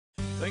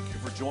Thank you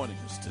for joining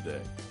us today.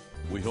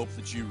 We hope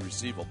that you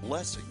receive a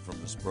blessing from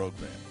this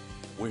program.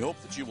 We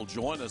hope that you will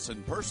join us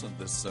in person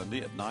this Sunday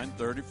at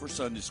 9:30 for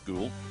Sunday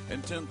School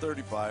and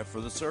 10:35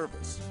 for the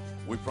service.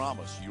 We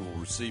promise you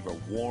will receive a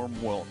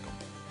warm welcome.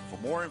 For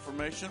more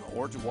information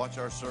or to watch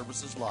our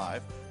services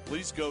live,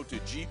 please go to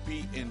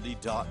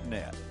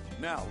gpindy.net.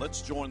 Now,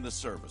 let's join the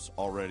service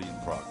already in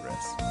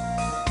progress.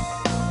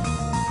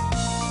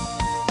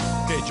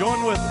 Okay,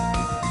 join with me.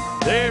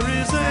 There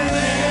is an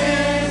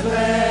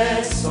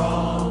endless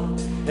song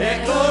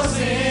echoes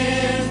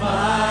in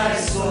my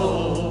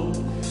soul.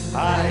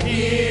 I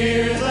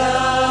hear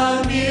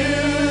the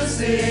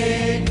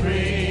music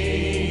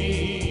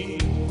ring,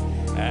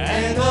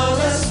 and though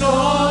the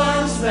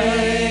storms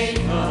may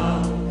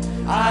come,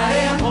 I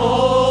am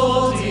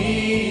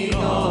holding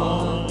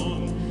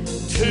on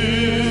to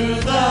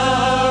the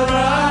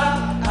rock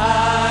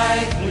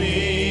I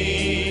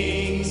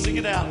cling. Sing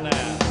it out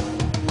now.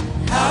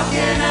 How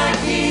can I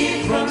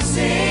keep from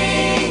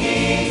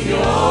singing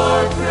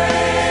your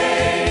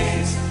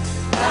praise?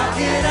 How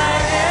can I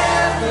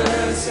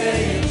ever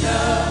say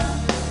enough?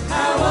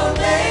 How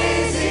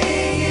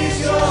amazing is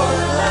your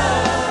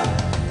love?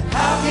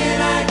 How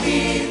can I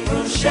keep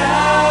from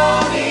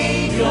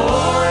shouting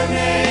your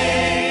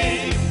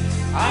name?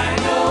 I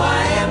know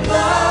I am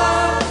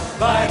loved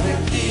by the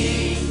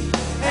King,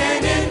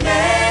 and it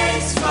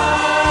makes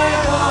my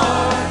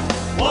heart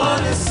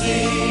want to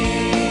sing.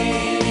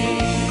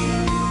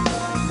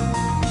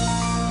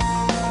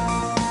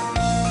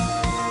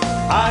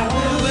 I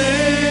will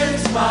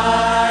lift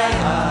my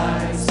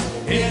eyes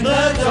in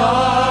the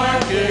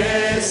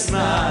darkest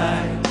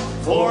night,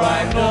 for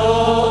I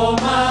know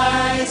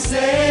my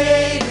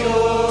Savior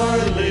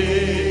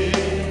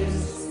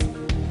lives.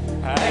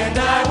 And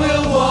I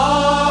will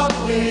walk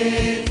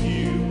with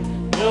you,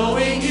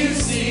 knowing you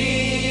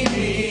see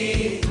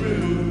me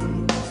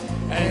through,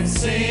 and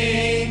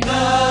sing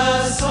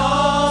the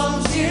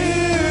songs you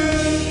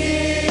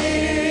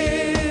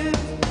give.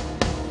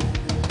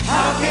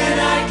 How can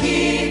I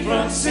keep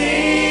from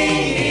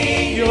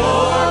singing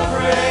your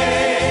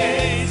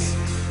praise?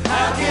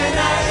 How can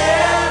I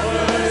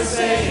ever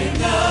say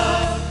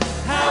enough?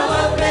 How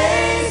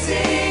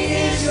amazing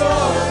is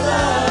your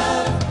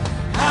love?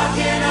 How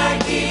can I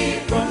keep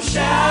from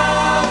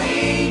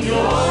shouting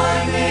your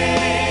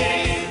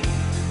name?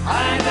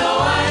 I know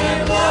I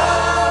am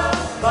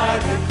loved by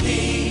the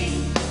King,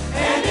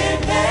 and it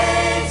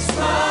makes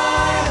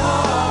my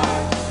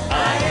heart.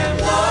 I am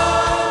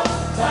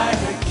loved by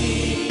the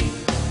King,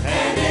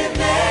 and it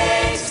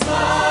makes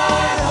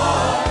my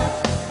heart.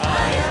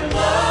 I am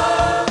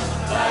loved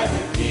by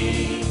the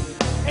King,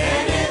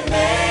 and it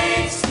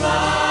makes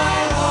my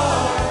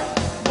heart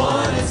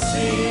want to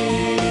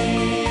sing.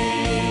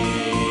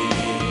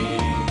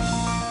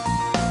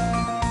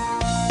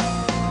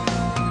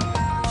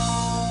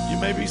 You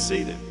may be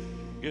seated.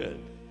 Good.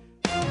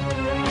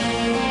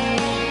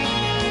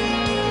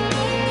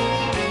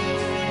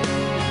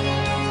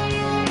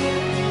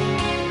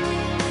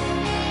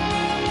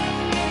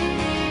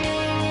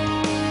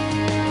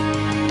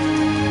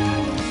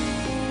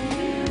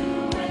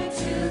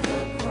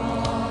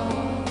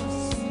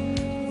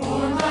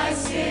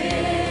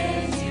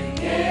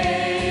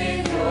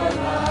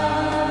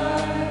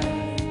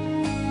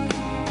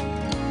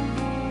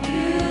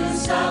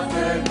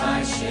 Suffered my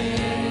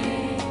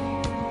shame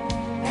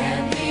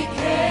and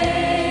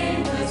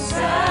became the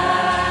sacrifice.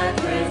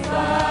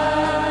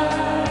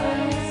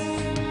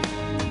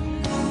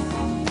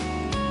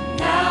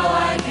 Now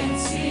I can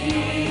see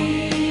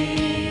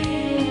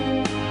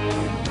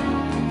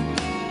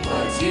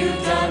what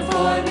you've done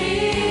for me.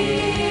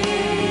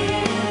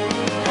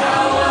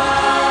 How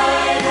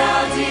wide,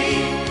 how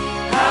deep,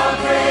 how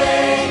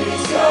great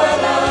is your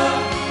love,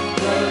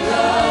 the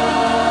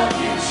love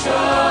you've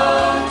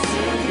shown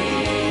to me.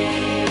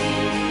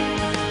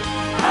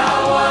 How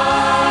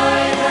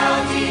wide, how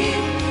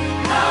deep,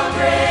 how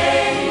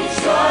great is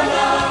your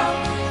love,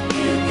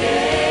 you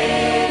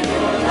gave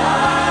your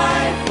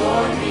life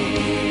for me.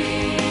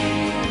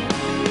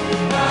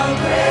 How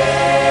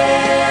great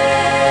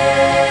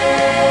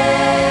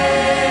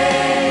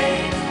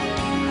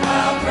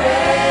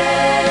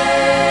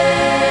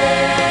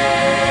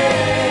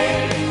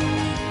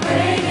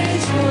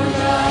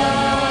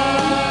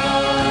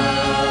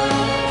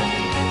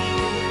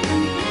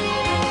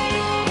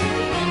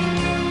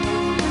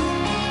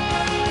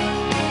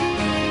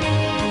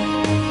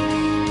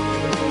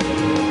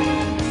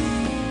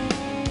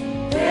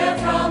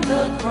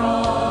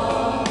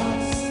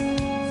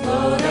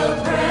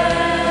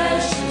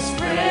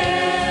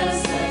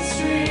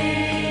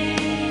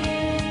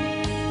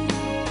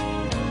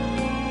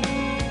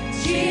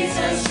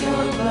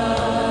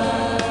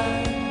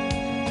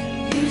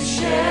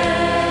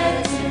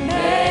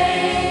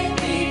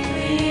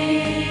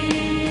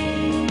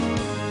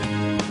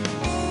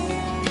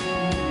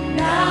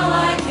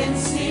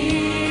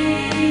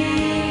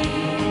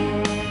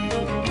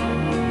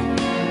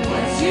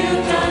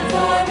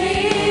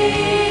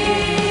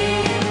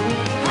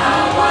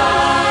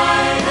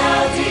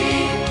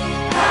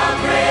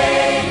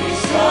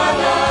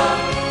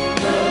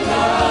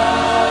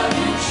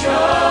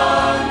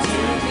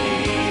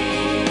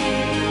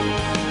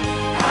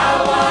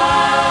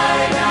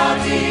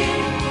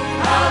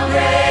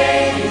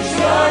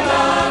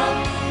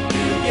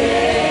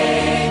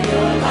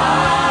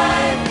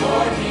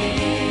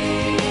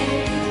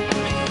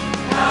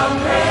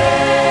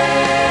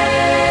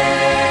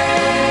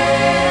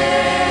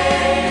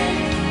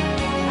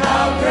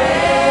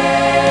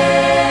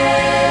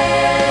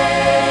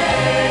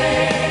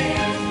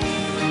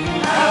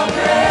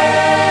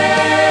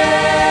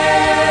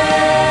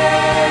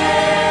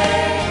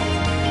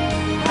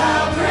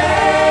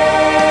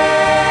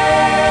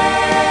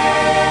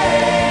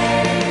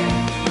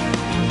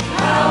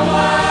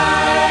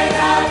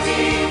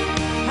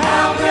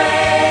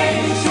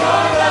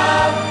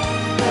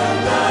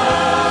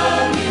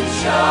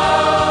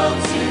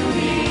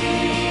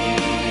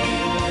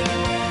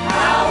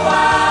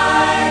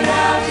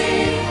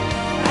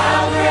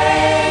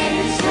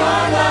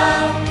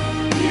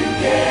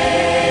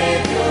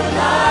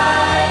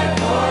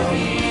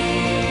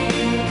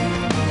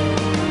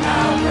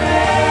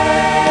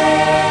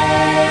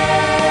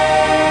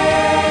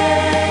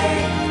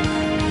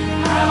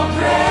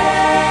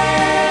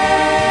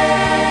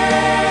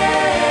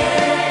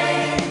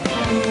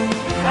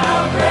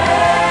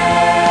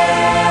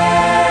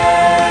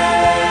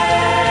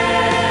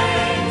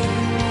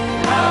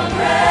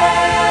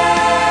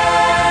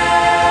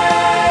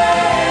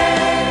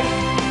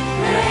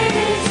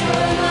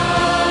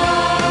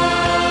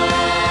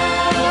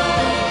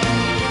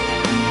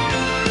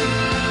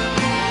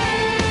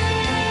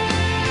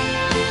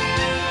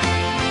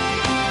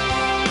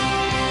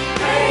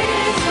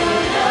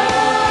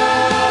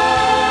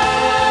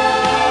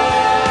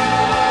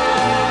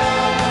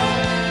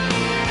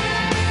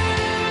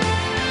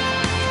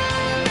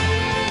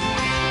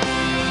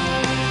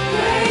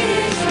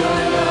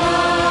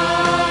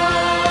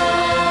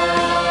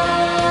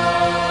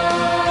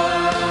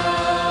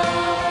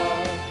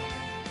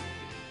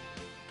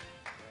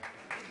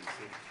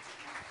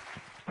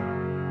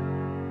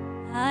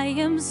I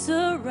am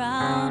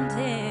surrounded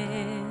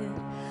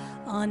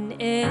on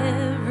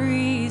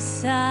every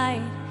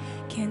side,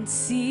 can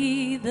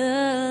see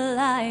the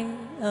light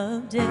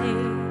of day,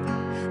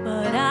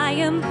 but I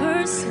am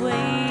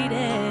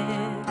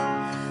persuaded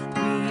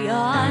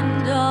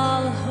beyond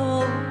all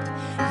hope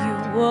you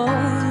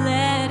won't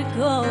let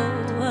go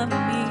of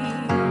me.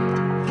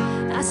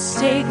 I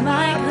stake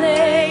my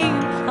claim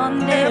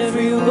on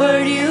every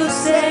word you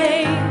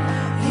say.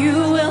 You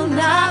will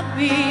not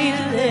be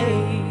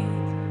late.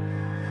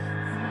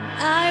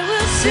 I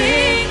will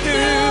sing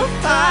through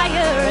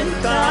fire and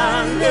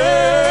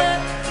thunder,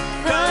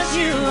 'cause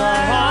you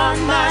are on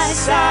my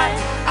side.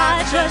 I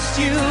trust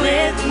you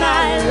with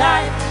my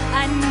life.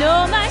 I know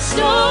my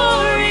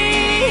story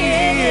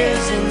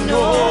isn't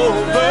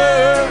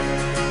over,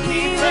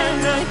 even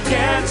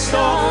against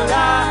all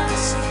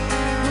odds.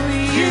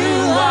 You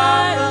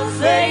are a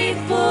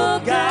faithful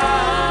God.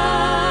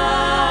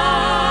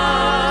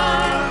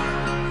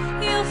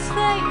 You're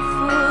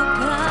faithful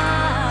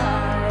God.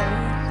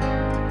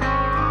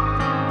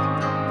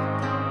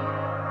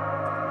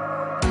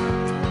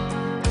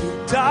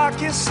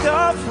 Darkest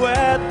of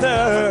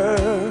weather,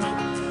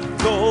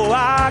 though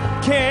I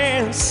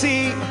can't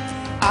see,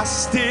 I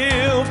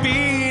still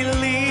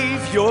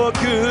believe you're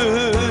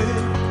good.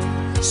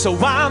 So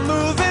I'm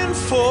moving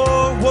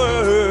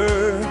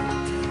forward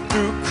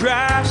through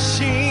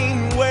crashing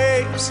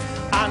waves.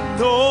 I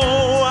know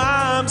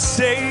I'm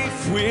safe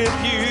with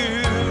you.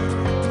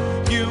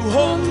 You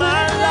hold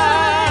my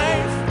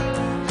life,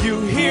 you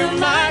hear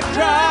my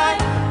cry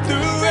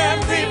through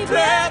every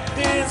breath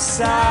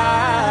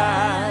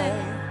inside.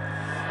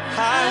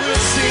 I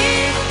will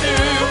sing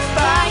through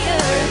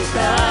fire and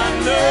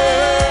thunder,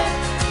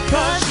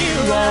 'cause you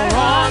are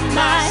on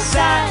my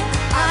side.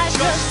 I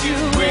trust you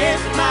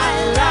with my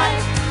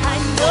life. I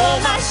know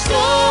my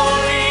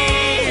story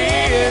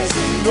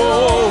Isn't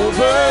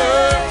over,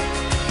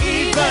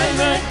 even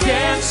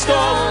against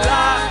all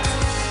odds.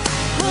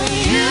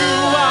 You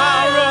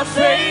are a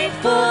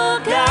faithful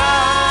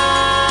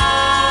God.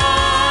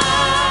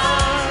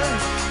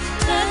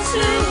 That's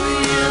who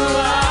You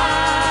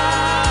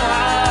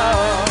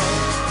are.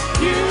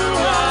 You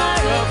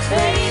are a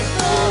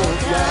faithful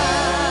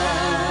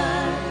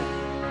God.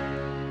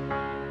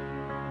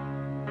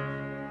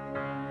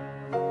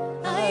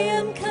 I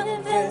am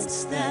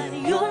convinced that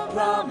your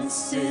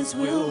promises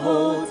will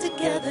hold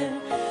together,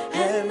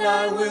 and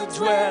I will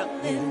dwell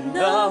in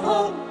the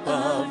hope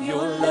of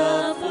your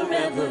love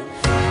forever.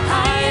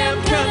 I am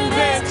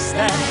convinced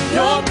that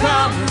your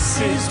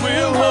promises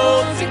will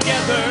hold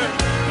together,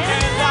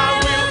 And I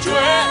will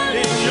dwell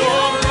in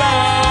your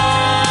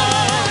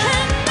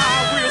love. I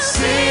will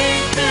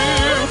sing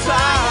through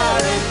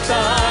fire and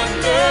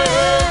thunder,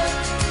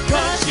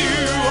 'cause you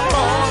are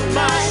on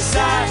my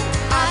side.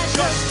 I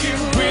trust you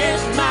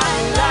with my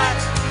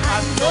life. I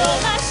know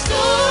my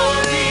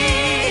story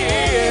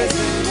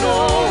isn't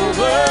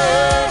over,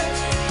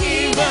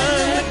 even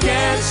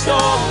against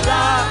all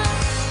odds.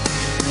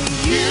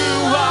 You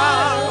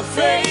are a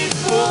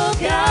faithful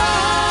God.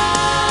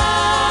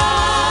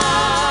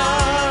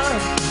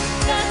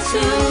 that's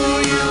who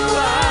You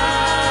are.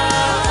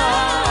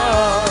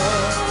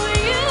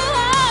 you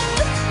are,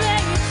 the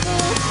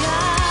faithful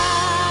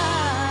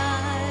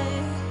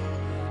God.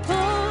 Oh,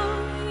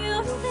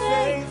 you're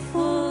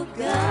faithful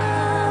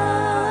God.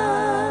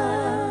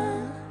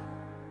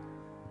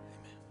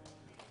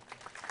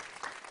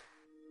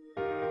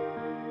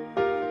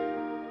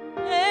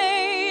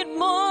 Made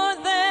more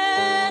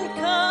than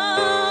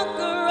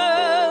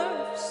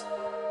conquerors,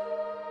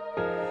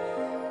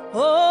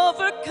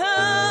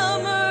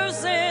 overcomers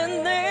in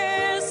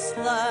this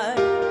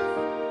life.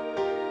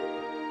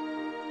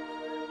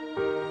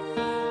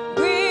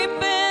 We've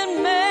been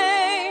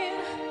made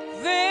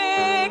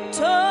victorious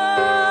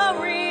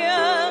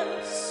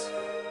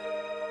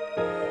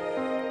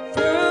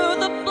through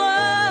the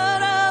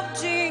blood of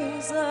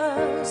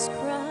Jesus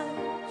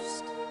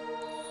Christ.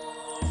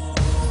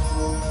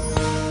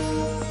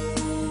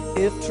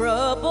 If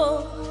trouble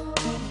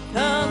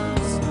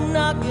comes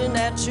knocking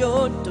at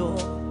your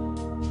door,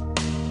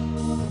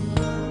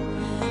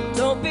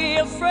 don't be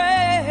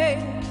afraid.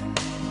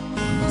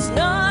 It's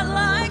not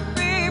like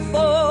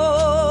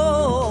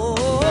before.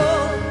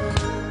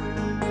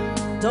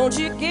 Don't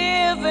you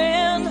give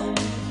in.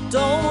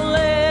 Don't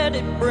let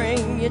it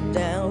bring you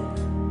down.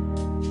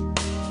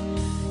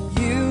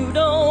 You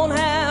don't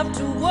have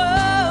to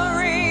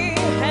worry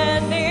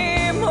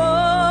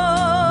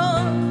anymore.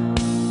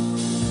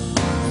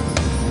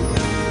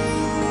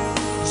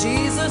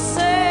 Jesus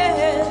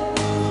said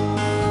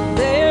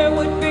there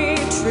would be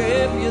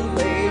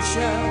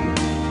tribulation,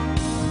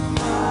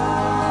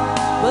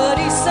 but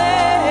he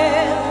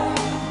said,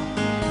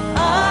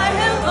 I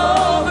have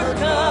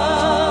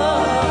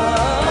overcome.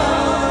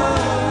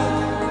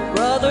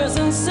 Brothers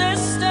and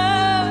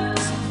sisters,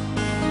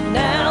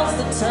 now's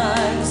the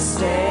time to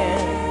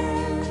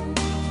stand.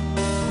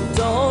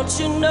 Don't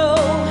you know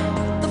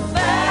the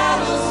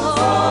battle's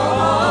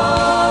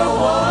all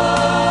won?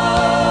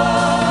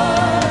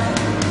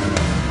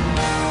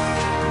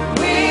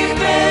 We've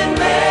been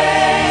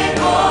made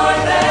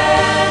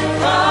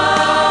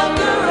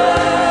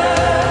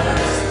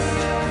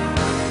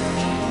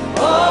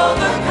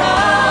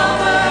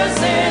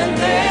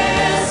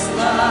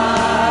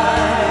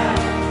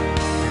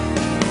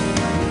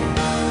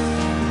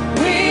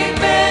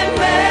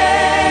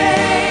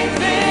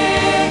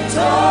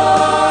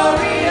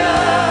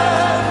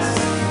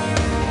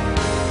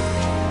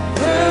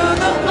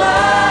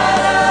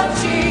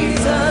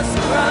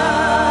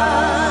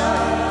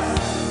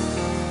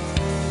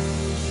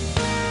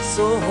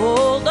So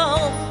hold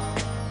on,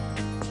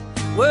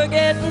 we're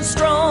getting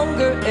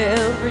stronger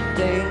every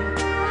day.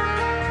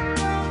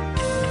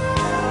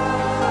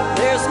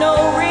 There's no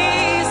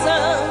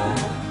reason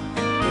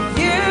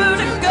for you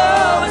to go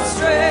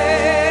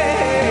astray.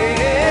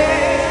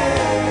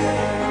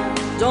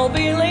 Don't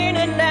be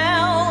leaning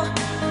now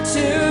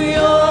to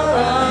your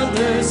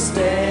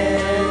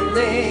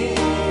understanding.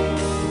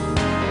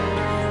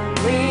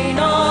 Lean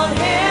on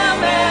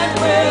Him and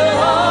we'll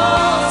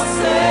all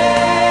say,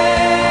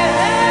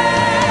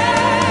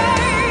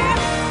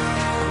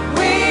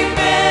 we've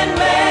been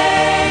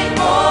made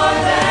more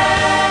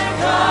than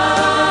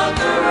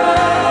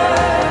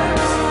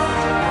conquerors,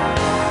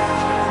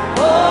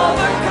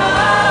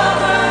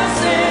 overcomers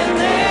in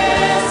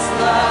this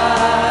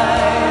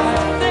life,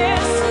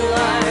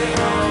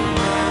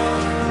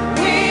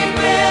 We've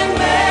been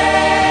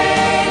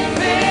made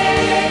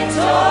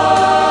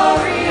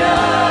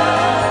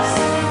victorious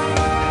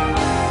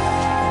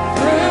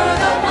through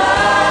the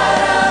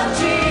blood of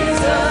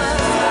Jesus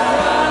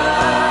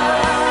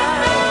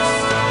Christ.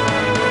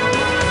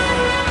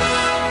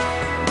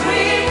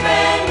 We've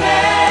been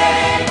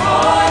made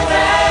more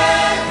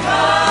than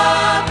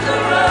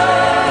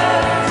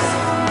conquerors,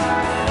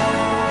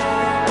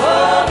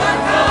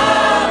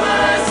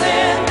 overcomers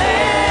in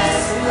this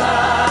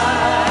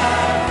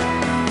life.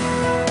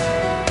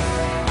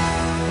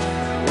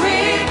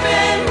 We've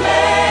been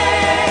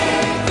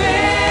made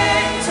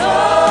victorious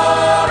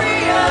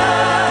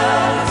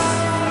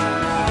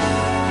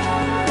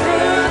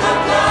through the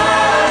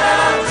blood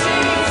of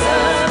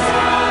Jesus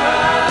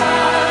Christ.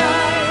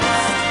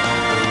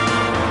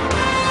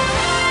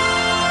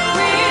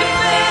 We've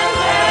been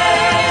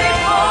made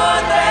more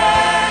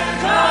than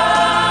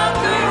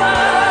conquerors,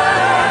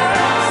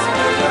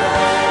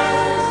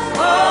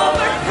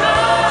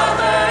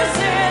 overcomers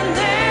in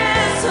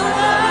this life.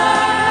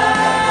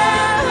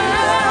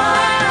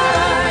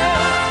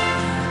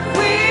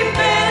 We've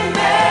been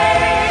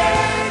made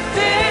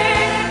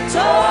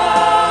victorious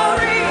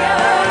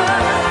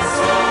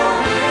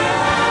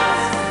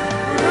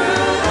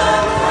through the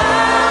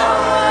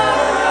power of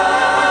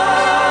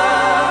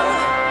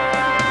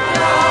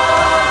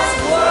God's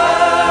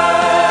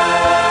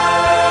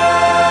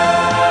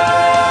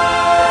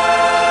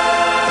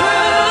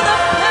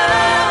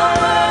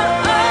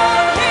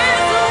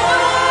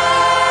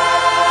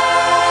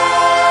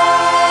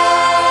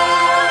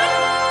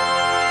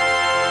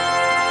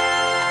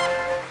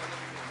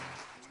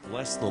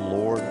Bless the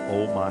Lord,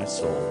 O my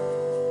soul.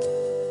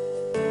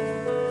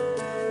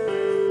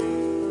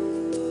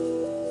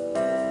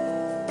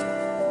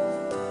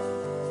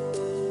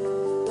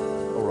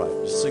 All right,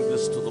 just sing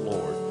this to the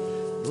Lord.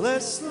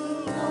 Bless the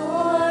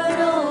Lord,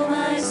 oh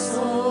my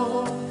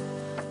soul,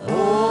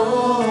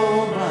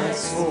 Oh, my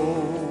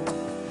soul,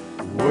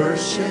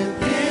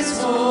 worship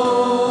His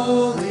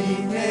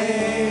holy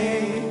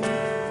name.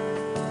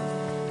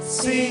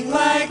 Sing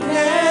like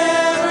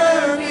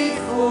never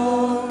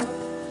before.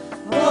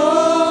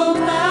 Oh,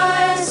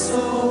 my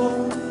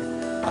soul,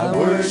 I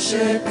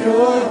worship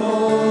Your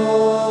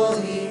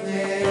holy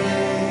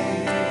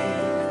name.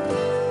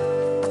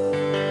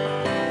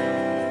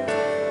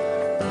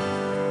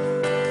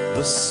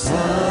 The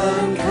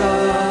sun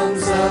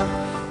comes up,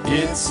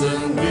 it's a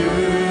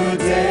new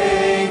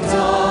day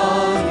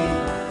dawning.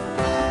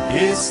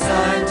 It's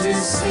time to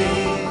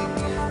sing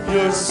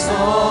Your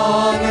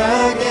song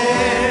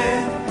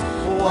again.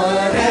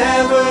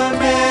 Whatever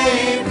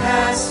may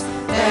pass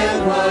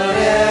and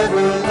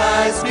whatever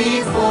lies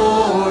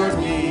before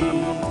me,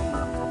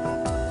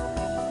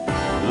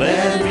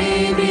 let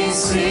me be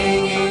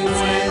singing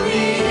when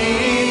the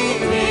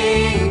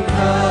evening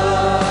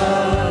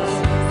comes.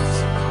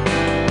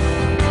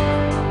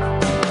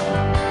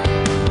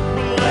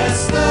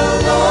 Bless the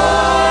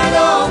Lord,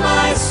 oh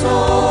my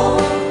soul,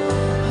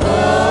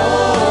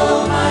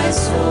 oh my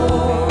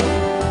soul,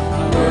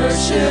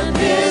 worship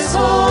His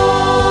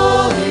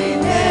holy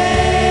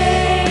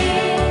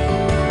name.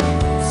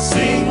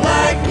 Sing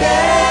like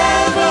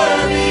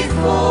never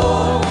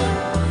before,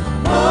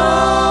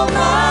 oh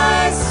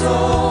my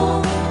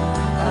soul,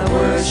 I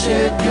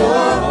worship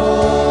Your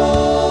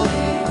holy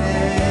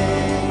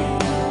name.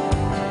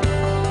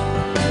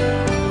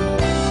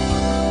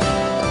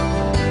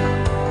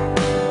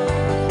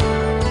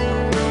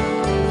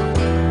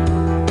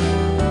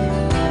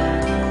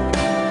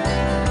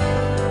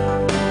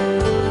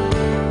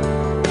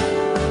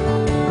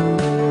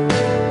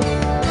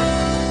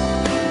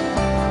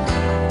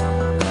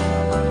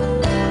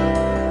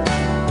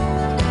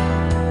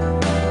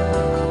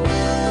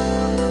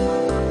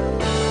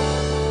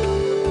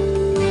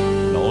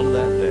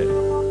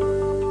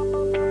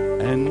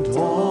 And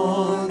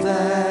on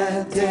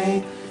that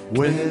day,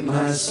 when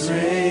my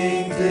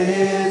strength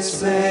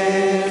is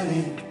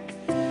failing,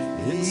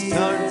 it's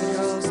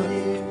darkness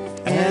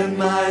and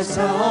my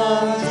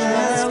tongue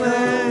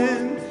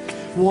trembling.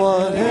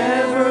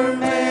 Whatever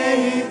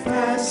may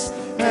pass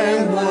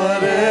and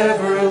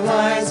whatever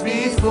lies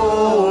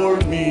before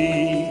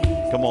me.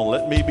 Come on,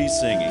 let me be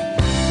singing.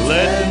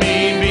 Let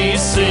me be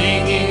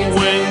singing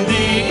when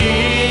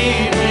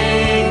the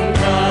evening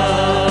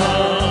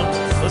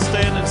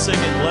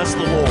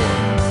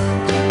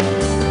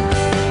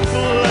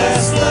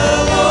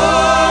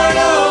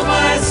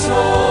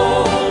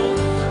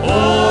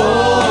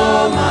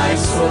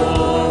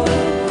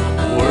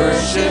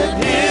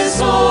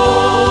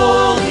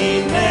holy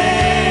name.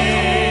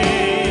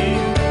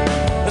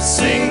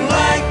 Sing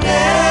like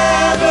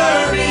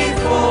never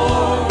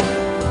before.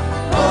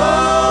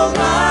 Oh,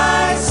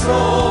 my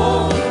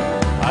soul,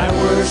 I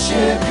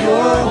worship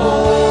your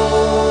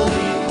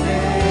holy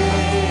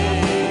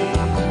name.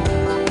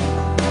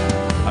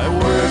 I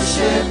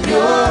worship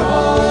your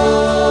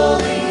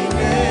holy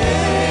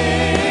name.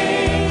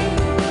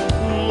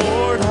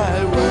 Lord, I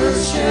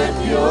worship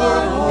your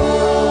holy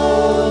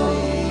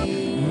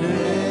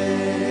name.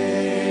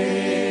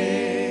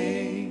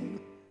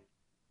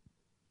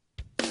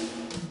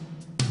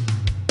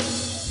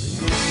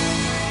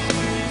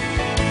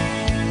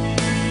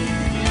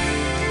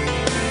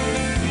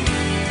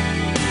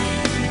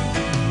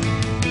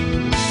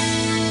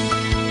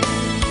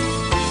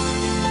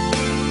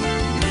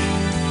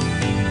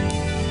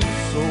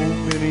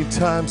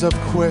 Times I've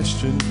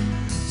questioned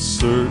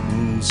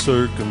certain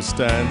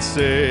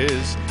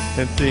circumstances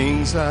and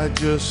things I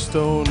just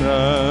don't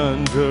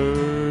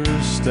understand.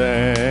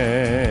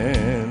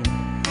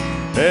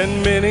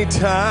 And many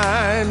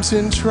times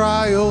in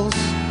trials,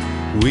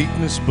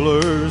 weakness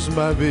blurs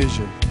my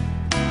vision,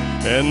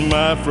 and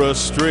my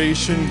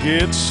frustration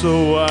gets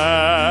so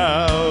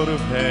out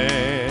of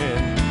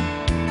hand.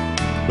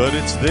 But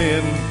it's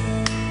then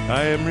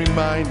I am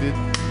reminded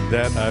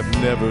that I've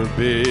never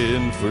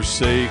been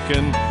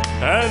forsaken,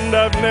 and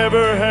I've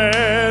never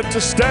had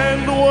to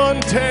stand one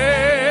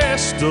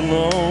test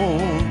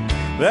alone.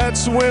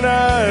 That's when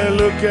I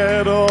look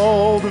at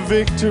all the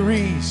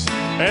victories,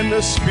 and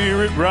the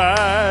Spirit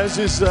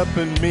rises up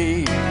in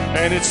me,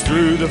 and it's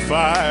through the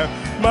fire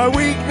my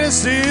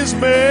weakness is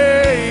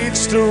made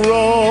strong.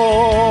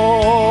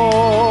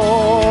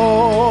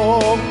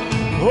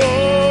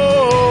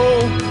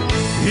 Oh,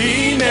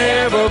 He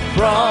never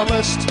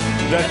promised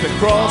that the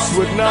cross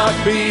would not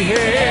be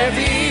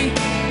heavy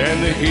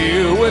and the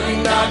hill would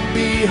not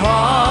be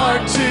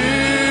hard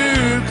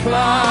to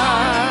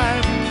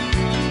climb.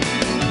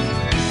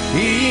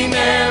 He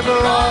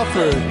never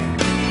offered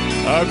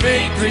our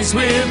victories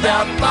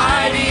without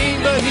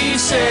fighting, but He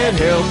said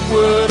help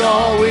would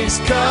always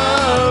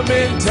come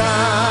in time.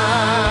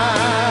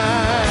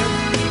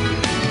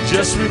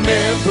 Just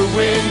remember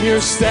when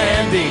you're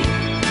standing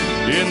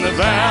in the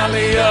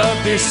valley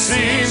of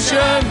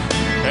decision,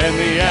 and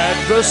the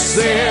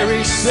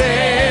adversary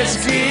says,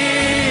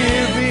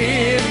 give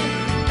in,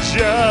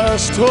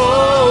 just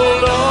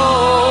hold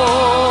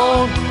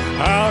on.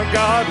 Our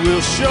God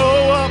will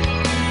show up,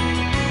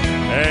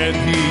 and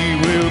He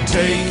will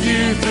take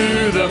you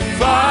through the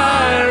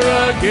fire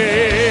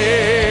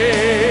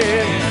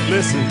again.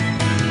 Listen,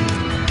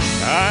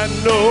 I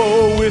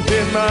know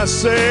within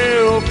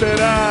myself that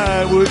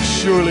I would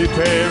surely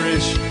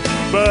perish,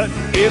 but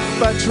if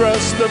I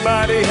trust the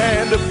mighty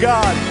hand of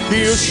God,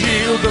 He'll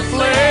shield the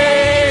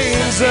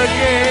flames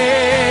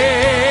again.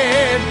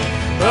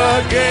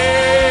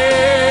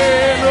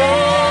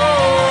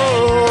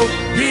 Oh,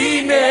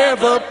 He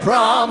never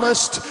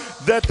promised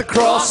that the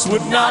cross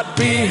would not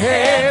be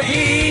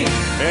heavy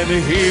and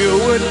the hill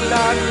would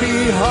not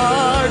be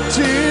hard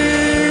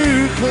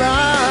to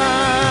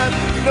climb.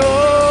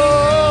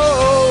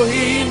 No,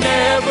 He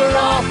never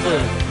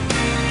offered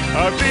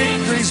our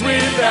victories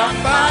without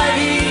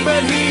fighting,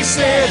 but He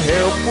said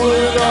help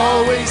would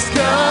always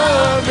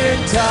come in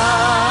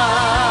time.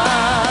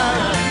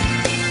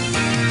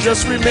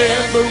 Just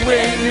remember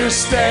when you're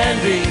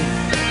standing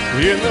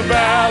in the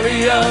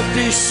valley of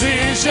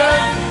decision,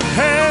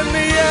 and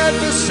the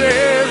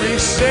adversary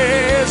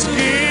says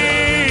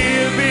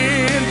give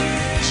in,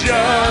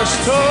 just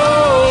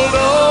hold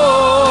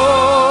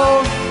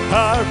on.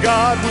 Our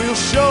God will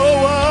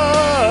show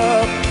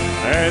up,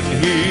 and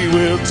He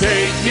will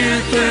take you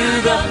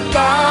through the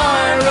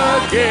fire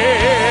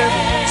again.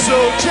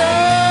 So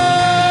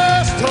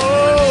just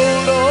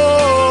hold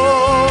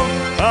on.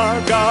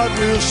 Our God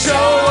will show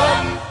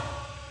up,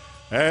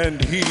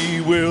 and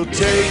He will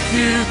take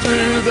you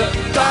through the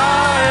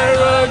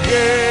fire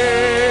again.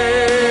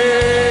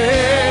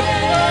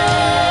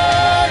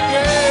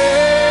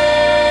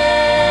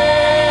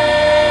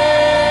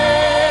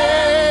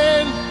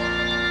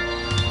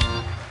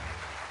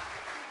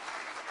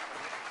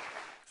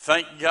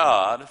 Thank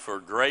God for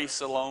grace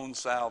alone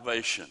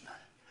salvation.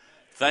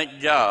 Thank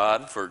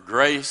God for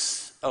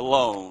grace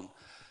alone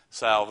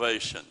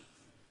salvation.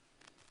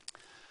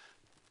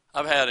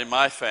 I've had in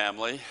my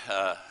family,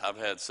 I've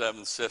had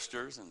 7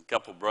 sisters and a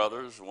couple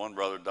brothers. One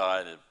brother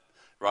died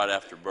right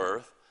after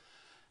birth.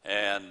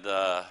 And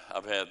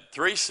I've had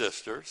 3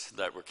 sisters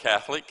that were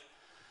Catholic.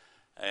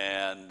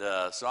 And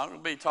so I'm going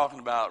to be talking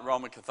about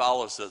Roman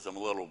Catholicism a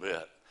little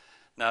bit.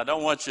 Now, I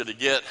don't want you to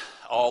get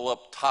all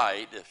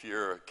uptight if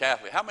you're a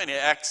Catholic. How many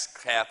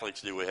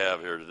ex-Catholics do we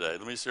have here today?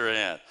 Let me see your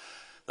hand.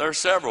 There are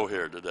several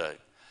here today.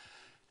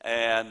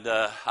 And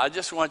I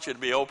just want you to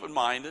be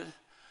open-minded.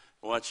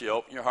 I want you to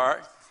open your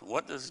heart.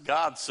 What does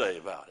God say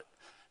about it?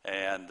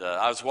 And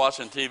I was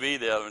watching TV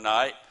the other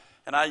night,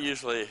 and I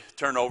usually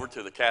turn over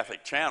to the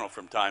Catholic channel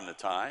from time to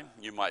time.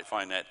 You might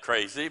find that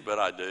crazy, but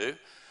I do.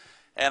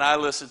 And I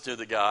listen to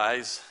the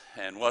guys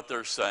and what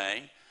they're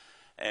saying.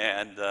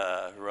 and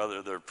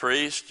whether they're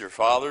priests or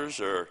fathers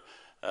or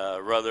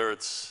whether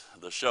it's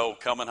the show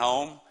Coming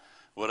Home,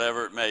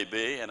 whatever it may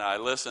be, and I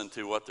listen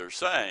to what they're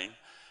saying.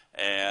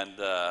 And,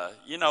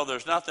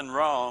 there's nothing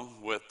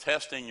wrong with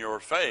testing your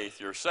faith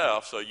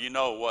yourself so you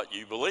know what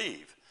you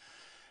believe.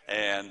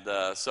 And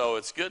so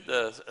it's good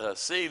to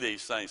see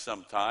these things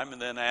sometime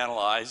and then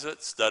analyze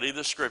it, study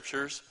the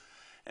scriptures,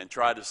 and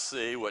try to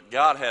see what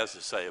God has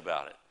to say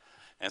about it.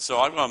 And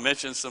so I'm going to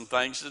mention some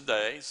things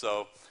today.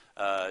 So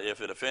if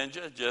it offends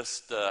you,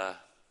 just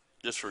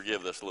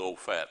forgive this little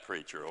fat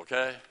preacher,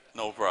 okay?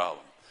 No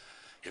problem.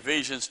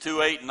 Ephesians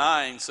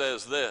 2:8-9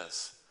 says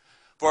this: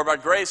 "For by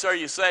grace are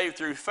you saved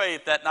through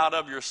faith, that not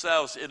of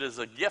yourselves, it is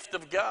a gift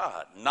of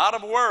God, not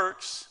of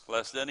works,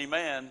 lest any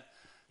man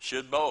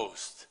should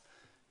boast."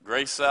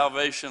 Grace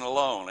salvation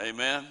alone,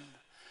 amen?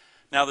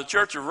 Now the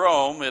Church of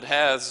Rome, it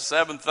has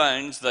 7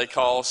 things they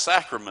call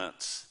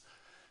sacraments.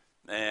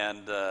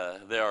 And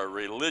they are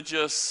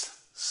religious,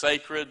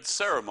 sacred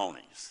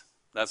ceremonies.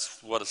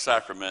 That's what a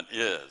sacrament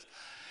is.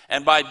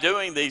 And by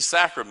doing these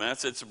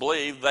sacraments, it's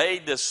believed they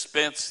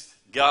dispense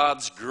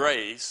God's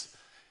grace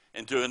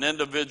into an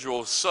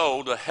individual's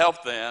soul to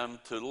help them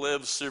to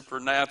live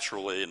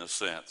supernaturally, in a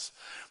sense.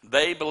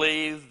 They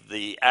believe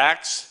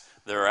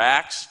their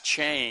acts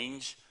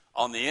change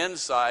on the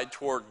inside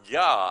toward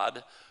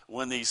God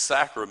when these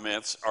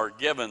sacraments are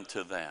given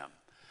to them.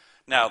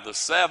 Now, the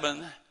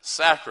 7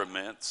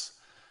 sacraments,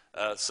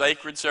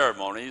 sacred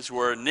ceremonies,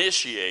 were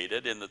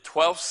initiated in the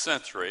 12th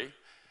century,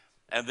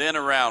 and then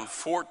around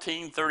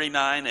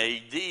 1439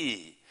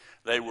 A.D.,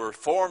 they were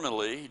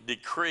formally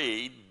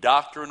decreed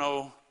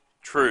doctrinal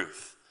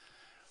truth.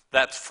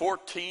 That's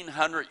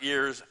 1,400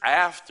 years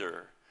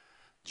after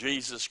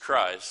Jesus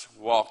Christ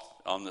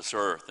walked on this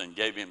earth and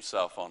gave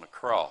himself on a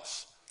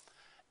cross.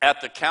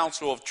 At the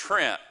Council of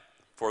Trent,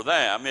 for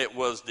them, it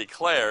was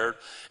declared,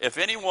 "If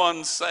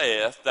anyone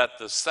saith that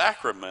the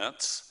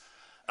sacraments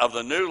of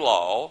the new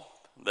law,"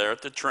 there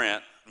at the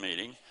Trent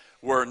meeting,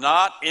 "were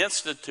not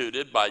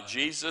instituted by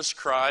Jesus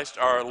Christ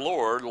our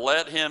Lord,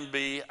 let him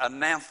be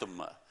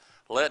anathema."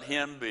 Let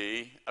him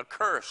be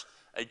accursed,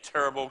 a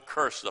terrible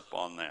curse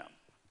upon them.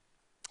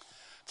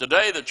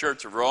 Today, the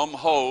Church of Rome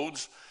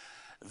holds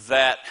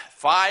that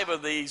 5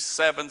 of these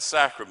 7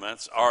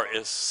 sacraments are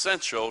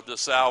essential to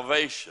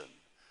salvation.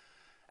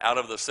 Out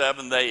of the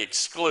 7, they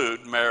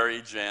exclude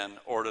marriage and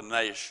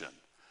ordination.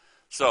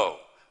 So,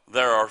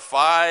 there are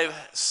 5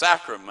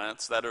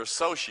 sacraments that are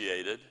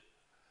associated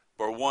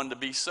for one to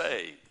be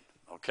saved,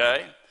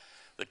 okay?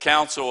 The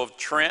Council of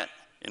Trent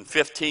in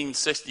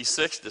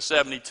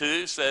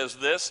 1566-72 says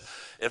this: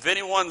 "If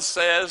anyone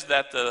says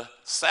that the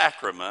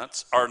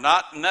sacraments are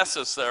not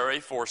necessary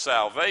for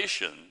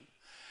salvation,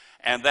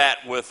 and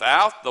that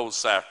without those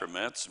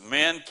sacraments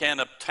men can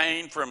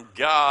obtain from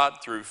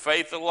God through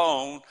faith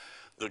alone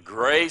the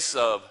grace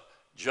of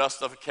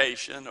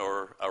justification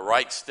or a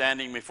right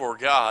standing before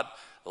God,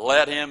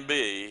 let him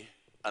be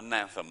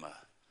anathema.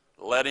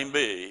 Let him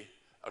be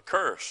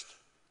accursed."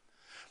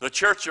 The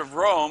Church of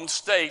Rome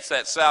states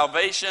that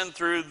salvation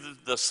through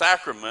the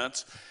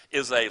sacraments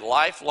is a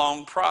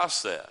lifelong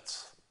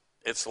process.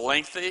 It's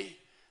lengthy,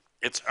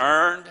 it's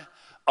earned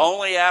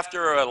only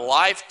after a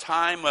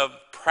lifetime of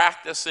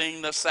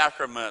practicing the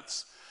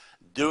sacraments,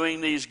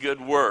 doing these good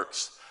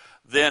works.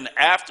 Then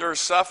after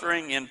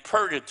suffering in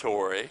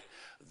purgatory,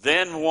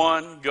 then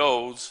one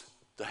goes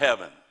to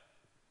heaven.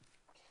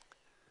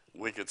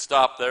 We could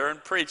stop there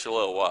and preach a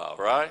little while,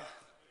 right?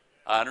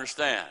 I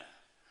understand.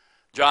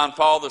 John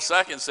Paul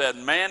II said,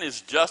 "Man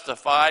is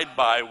justified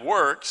by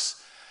works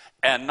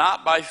and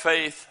not by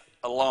faith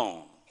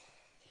alone."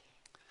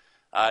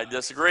 I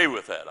disagree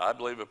with that. I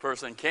believe a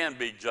person can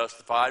be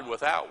justified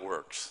without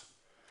works.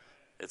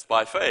 It's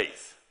by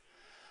faith.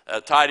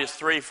 Titus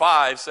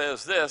 3:5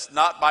 says this: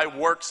 "Not by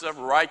works of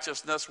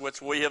righteousness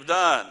which we have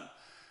done,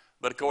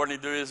 but according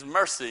to his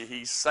mercy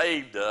he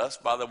saved us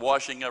by the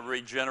washing of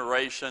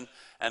regeneration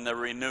and the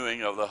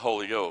renewing of the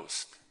Holy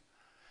Ghost."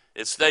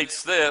 It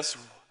states this: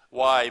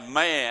 why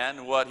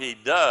man, what he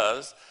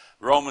does.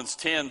 Romans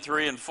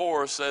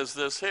 10:3-4 says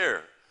this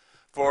here: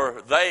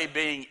 "For they,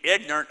 being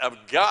ignorant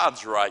of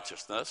God's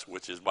righteousness,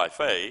 which is by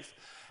faith,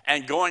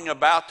 and going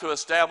about to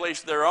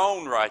establish their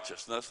own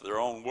righteousness," their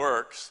own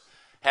works,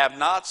 "have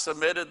not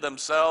submitted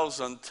themselves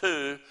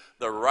unto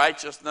the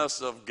righteousness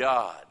of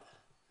God."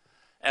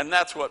 And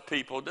that's what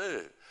people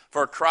do.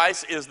 "For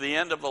Christ is the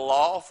end of the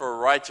law for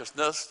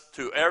righteousness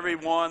to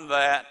everyone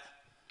that,"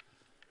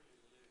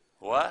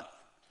 what?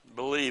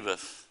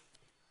 "Believeth."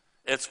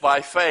 It's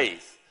by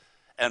faith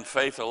and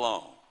faith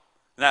alone.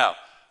 Now,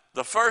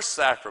 the first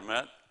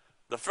sacrament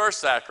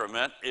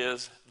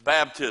is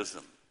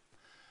baptism.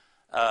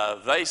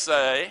 They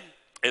say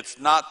it's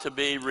not to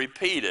be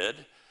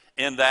repeated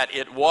in that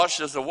it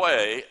washes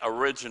away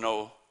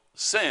original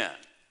sin.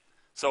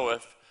 So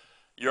if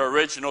your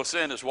original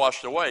sin is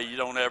washed away, you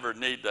don't ever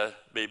need to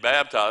be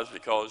baptized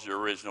because your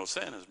original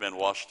sin has been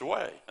washed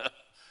away.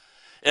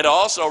 It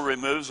also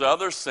removes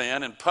other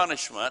sin and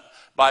punishment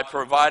by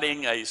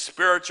providing a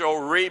spiritual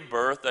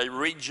rebirth, a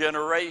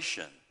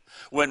regeneration.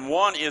 When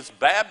one is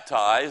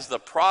baptized, the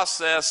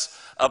process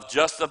of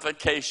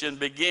justification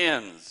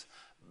begins.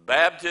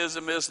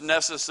 Baptism is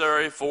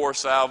necessary for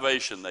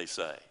salvation, they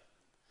say.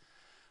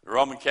 The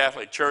Roman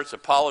Catholic Church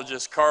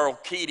apologist Carl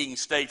Keating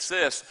states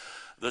this: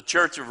 the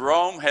Church of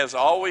Rome has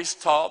always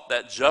taught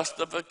that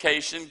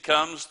justification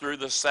comes through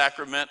the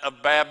sacrament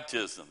of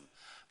baptism.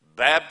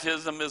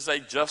 Baptism is a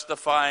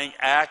justifying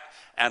act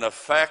and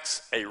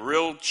affects a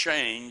real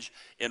change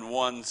in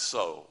one's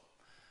soul.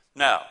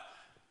 Now,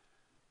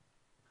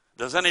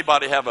 does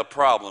anybody have a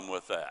problem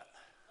with that?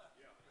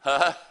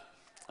 Huh?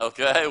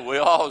 Okay, we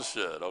all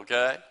should,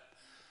 okay?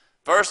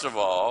 First of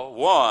all,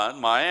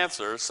 my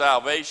answer,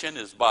 salvation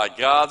is by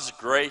God's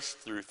grace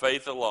through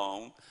faith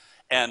alone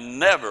and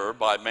never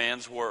by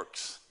man's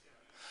works.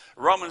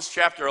 Romans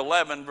chapter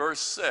 11, verse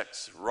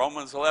 6.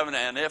 Romans 11,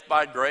 and if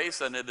by grace,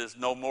 then it is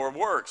no more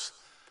works.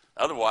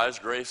 Otherwise,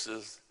 grace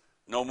is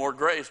no more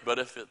grace. But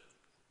if it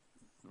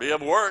be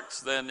of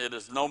works, then it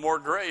is no more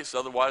grace.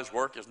 Otherwise,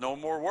 work is no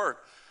more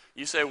work.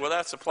 You say, well,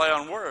 that's a play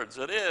on words.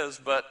 It is,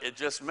 but it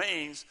just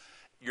means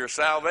your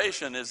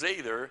salvation is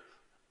either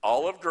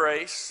all of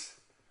grace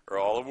or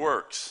all of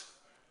works.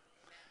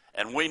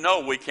 And we know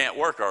we can't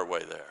work our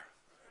way there.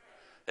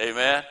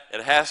 Amen?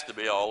 It has to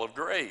be all of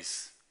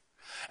grace.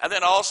 And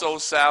then also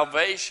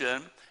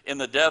salvation in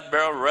the death,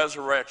 burial,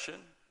 resurrection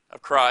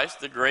of Christ,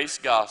 the grace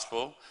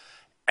gospel,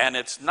 and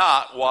it's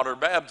not water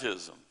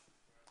baptism.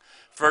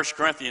 1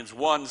 Corinthians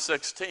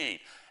 1:16,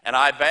 and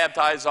I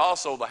baptize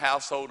also the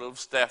household of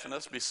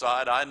Stephanas,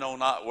 beside I know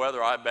not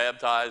whether I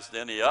baptized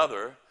any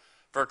other,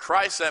 for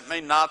Christ sent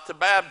me not to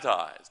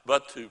baptize,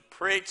 but to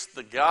preach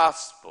the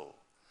gospel.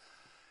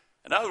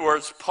 In other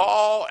words,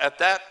 Paul at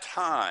that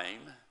time,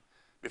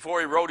 before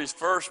he wrote his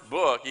first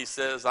book, he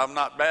says, I'm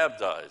not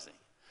baptizing.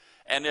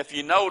 And if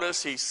you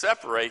notice, he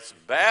separates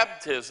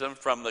baptism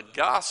from the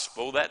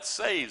gospel that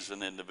saves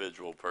an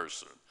individual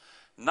person,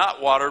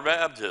 not water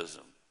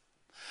baptism.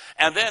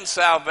 And then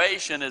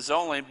salvation is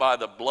only by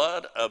the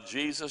blood of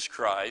Jesus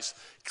Christ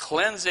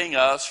cleansing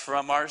us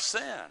from our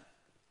sin.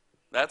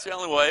 That's the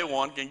only way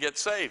one can get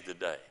saved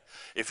today.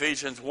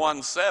 Ephesians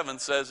 1:7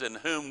 says, in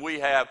whom we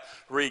have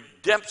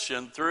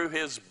redemption through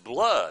his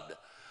blood,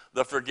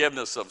 the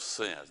forgiveness of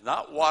sins.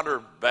 Not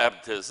water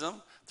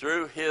baptism,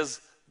 through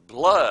his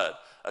blood,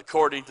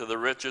 according to the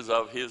riches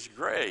of his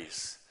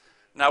grace.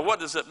 Now, what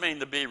does it mean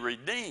to be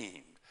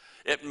redeemed?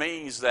 It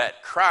means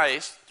that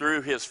Christ,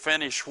 through his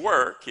finished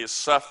work, his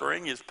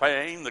suffering, his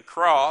pain, the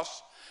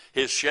cross,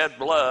 his shed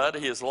blood,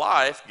 his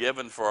life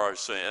given for our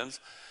sins,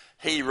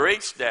 he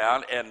reached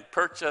down and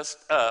purchased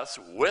us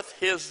with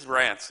his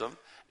ransom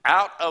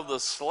out of the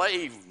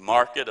slave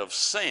market of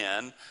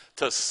sin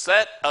to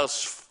set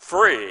us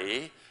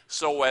free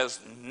so as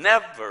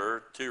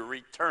never to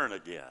return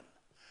again.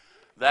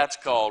 That's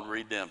called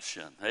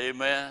redemption.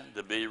 Amen?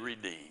 To be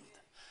redeemed.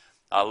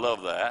 I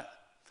love that.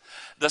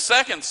 The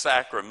second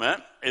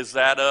sacrament is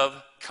that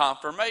of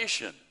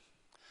confirmation.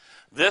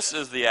 This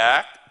is the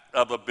act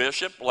of a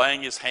bishop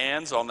laying his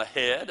hands on the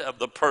head of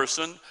the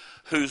person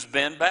who's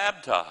been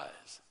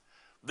baptized.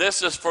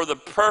 This is for the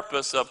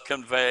purpose of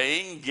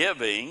conveying,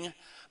 giving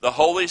the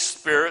Holy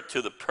Spirit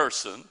to the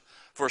person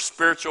for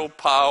spiritual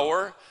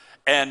power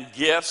and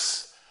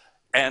gifts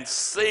and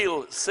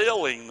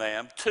sealing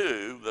them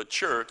to the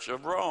Church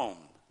of Rome.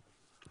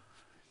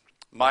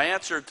 My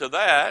answer to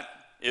that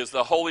is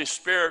the Holy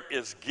Spirit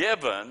is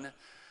given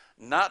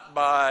not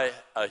by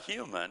a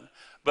human,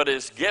 but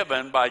is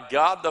given by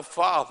God the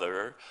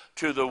Father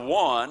to the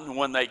one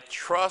when they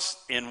trust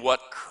in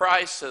what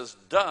Christ has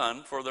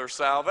done for their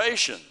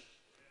salvation.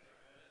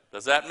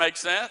 Does that make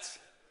sense?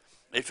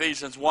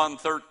 Ephesians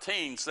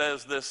 1:13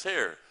 says this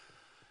here,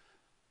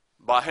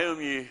 by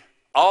whom you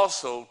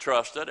also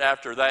trusted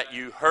after that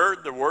you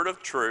heard the word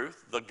of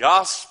truth, the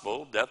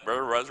gospel, death,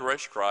 burial,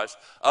 resurrection of Christ,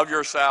 of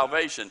your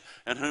salvation,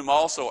 and whom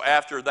also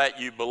after that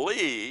you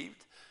believed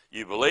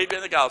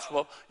in the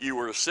gospel, you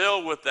were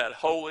sealed with that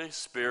Holy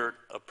Spirit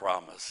of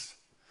promise.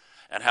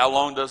 And how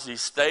long does he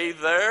stay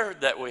there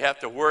that we have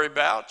to worry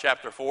about?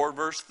 Chapter 4,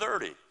 verse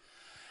 30.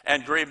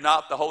 And grieve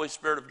not the Holy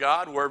Spirit of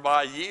God,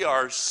 whereby ye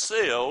are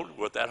sealed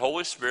with that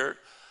Holy Spirit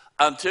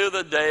until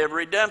the day of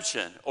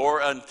redemption,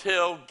 or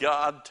until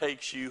God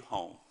takes you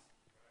home.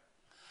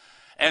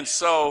 And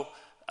so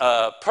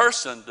a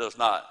person does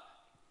not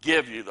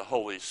give you the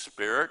Holy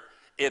Spirit.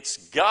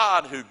 It's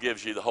God who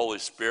gives you the Holy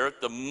Spirit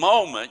the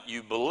moment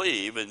you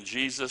believe in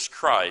Jesus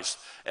Christ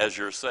as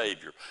your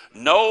Savior.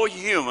 No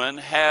human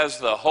has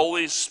the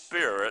Holy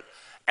Spirit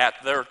at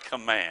their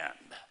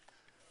command.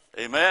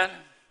 Amen?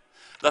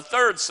 The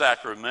third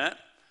sacrament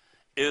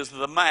is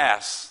the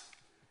Mass.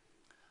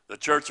 The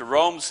Church of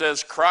Rome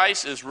says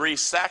Christ is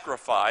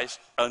re-sacrificed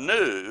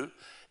anew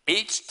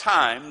each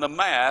time the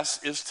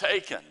Mass is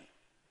taken.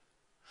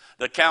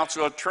 The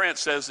Council of Trent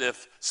says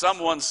if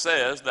someone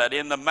says that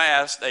in the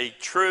Mass a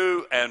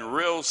true and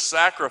real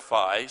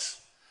sacrifice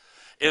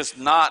is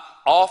not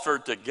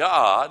offered to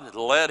God,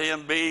 let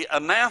him be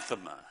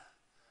anathema.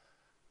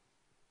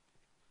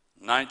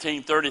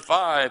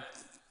 1935,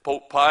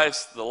 Pope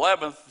Pius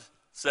XI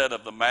said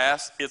of the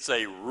Mass, it's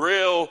a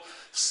real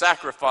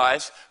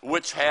sacrifice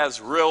which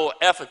has real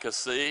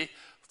efficacy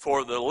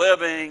for the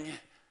living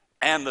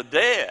and the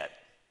dead.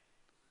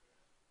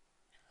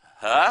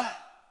 Huh?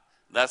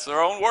 That's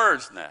their own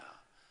words now.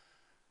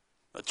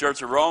 The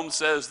Church of Rome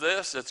says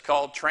this, it's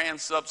called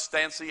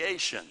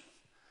transubstantiation.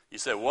 You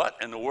say, what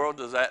in the world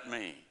does that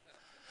mean?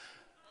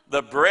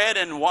 The bread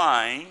and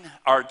wine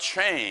are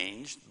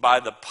changed by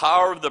the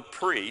power of the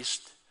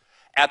priest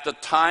at the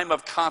time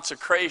of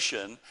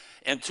consecration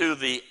into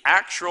the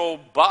actual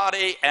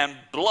body and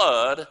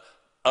blood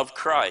of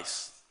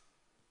Christ.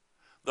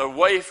 The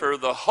wafer,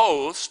 the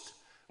host,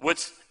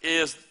 which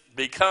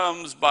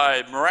becomes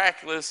by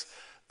miraculous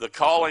the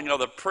calling of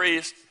the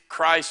priest,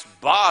 Christ's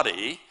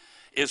body,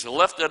 is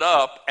lifted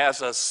up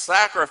as a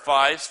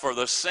sacrifice for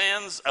the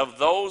sins of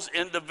those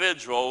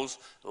individuals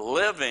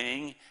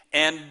living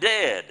and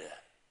dead.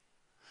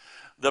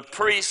 The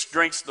priest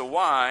drinks the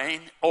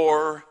wine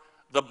or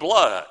the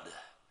blood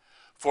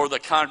for the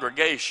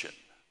congregation.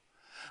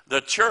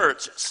 The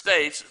church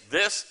states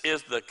this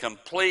is the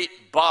complete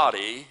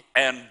body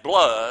and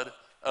blood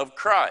of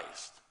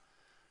Christ.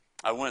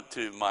 I went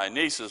to my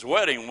niece's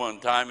wedding one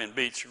time in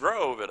Beech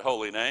Grove at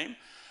Holy Name,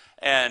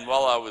 and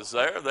while I was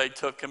there, they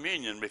took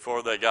communion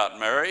before they got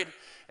married,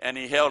 and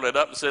he held it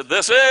up and said,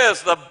 "This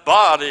is the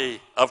body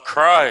of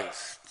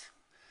Christ."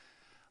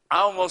 I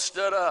almost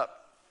stood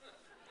up.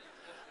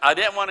 I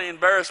didn't want to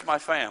embarrass my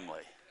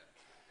family.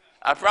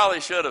 I probably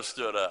should have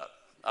stood up.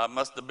 I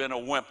must have been a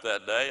wimp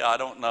that day. I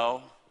don't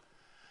know.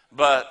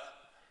 But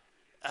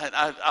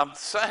I'm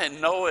saying,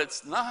 no,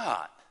 it's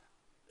not.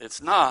 It's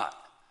not.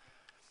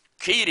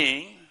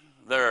 Keating,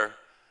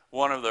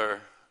 one of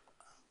their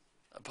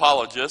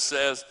apologists,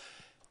 says,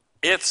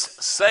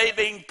 its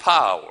saving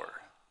power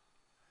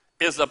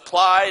is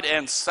applied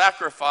and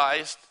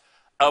sacrificed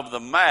of the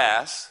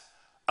Mass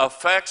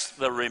affects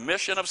the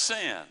remission of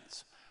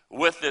sins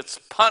with its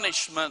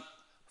punishment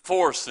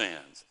for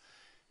sins.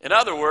 In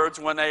other words,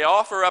 when they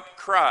offer up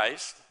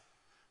Christ,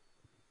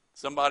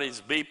 somebody's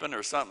beeping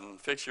or something,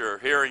 fix your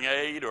hearing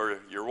aid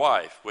or your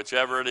wife,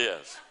 whichever it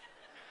is.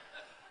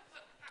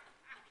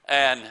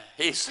 And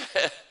he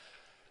said,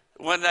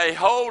 when they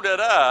hold it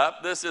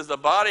up, this is the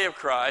body of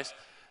Christ,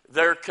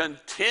 they're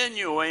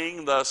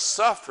continuing the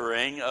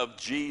suffering of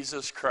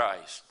Jesus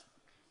Christ.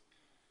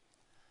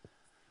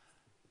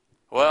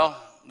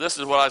 Well, this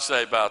is what I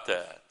say about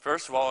that.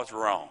 First of all, it's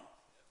wrong,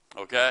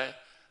 okay?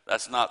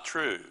 That's not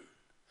true.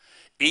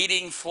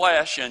 Eating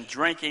flesh and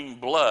drinking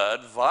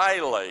blood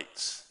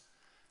violates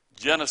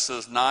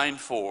Genesis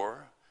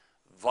 9:4,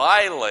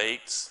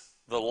 violates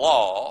the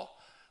law,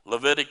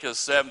 Leviticus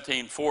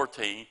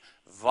 17:14,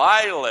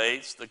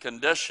 violates the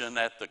condition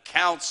at the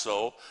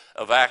council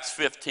of Acts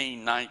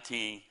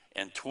 15:19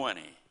 and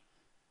 20.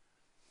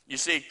 You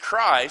see,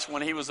 Christ,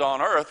 when he was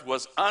on earth,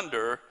 was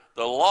under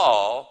the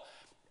law,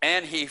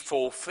 and he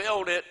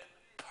fulfilled it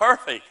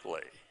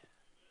perfectly.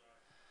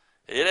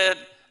 He did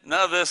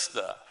none of this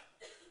stuff.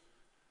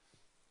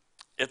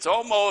 It's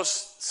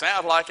almost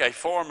sounds like a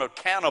form of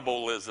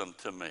cannibalism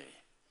to me,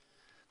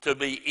 to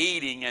be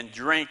eating and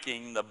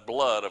drinking the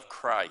blood of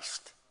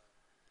Christ.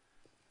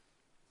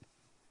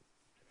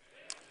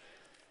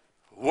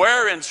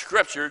 Where in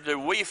Scripture do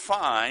we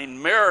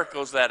find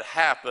miracles that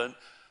happen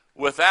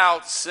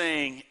without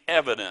seeing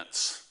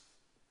evidence?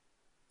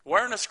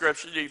 Where in the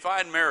Scripture do you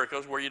find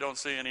miracles where you don't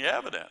see any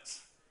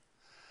evidence?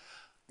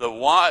 The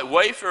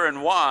wafer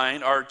and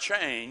wine are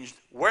changed.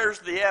 Where's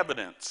the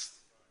evidence?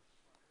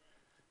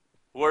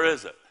 Where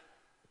is it?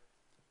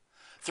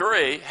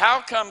 3, how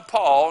come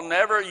Paul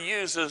never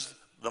uses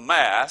the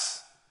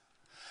Mass,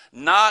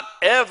 not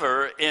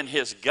ever in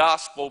his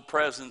gospel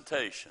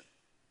presentation?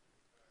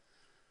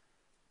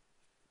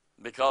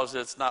 Because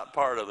it's not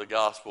part of the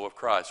gospel of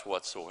Christ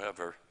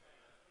whatsoever.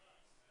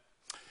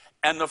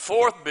 And the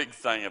 4th big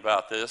thing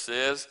about this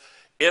is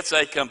it's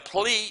a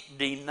complete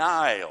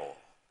denial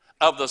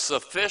of the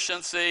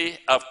sufficiency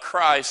of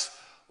Christ's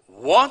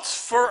once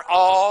for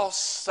all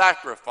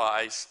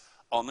sacrifice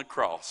on the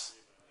cross.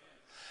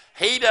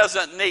 He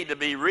doesn't need to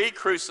be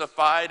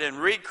re-crucified and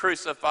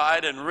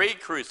re-crucified and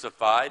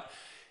re-crucified.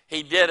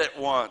 He did it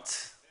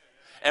once.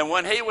 And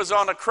when he was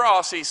on the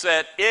cross, he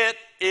said, "It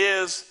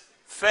is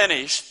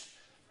finished."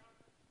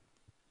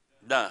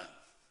 Done.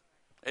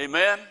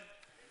 Amen?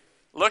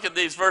 Look at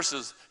these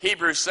verses.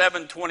 Hebrews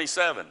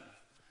 7:27.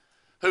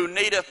 Who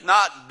needeth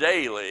not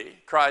daily,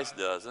 Christ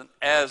doesn't,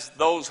 as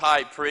those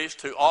high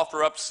priests who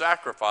offer up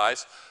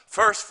sacrifice,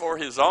 first for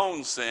his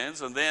own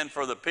sins and then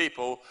for the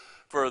people.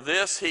 For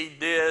this he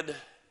did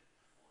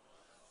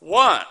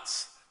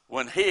once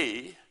when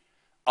he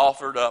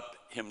offered up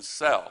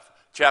himself.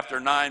 Chapter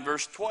 9,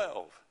 verse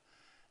 12.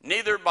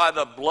 Neither by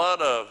the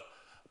blood of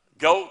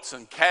goats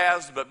and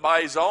calves, but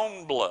by his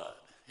own blood.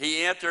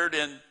 He entered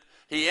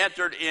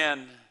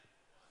in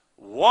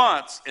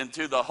once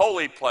into the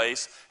holy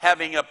place,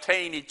 having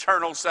obtained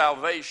eternal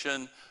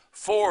salvation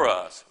for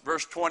us.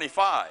 Verse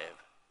 25.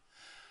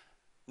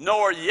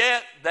 Nor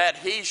yet that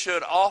he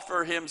should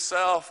offer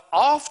himself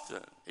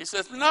often. He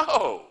says,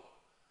 no.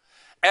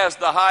 as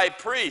the high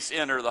priest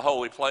enter the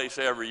holy place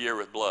every year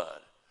with blood.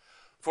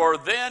 For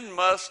then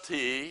must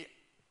he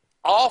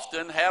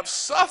often have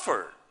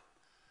suffered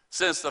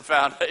since the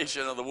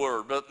foundation of the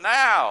world. But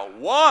now,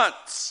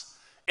 once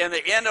in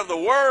the end of the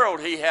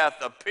world, he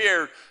hath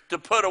appeared to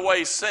put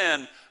away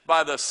sin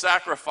by the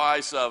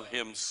sacrifice of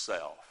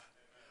himself.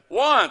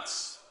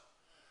 Once.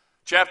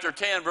 Chapter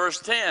 10, verse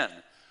 10.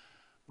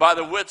 By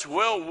the which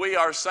will we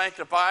are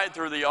sanctified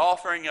through the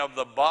offering of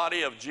the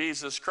body of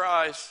Jesus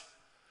Christ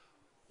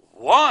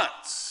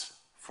once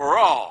for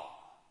all.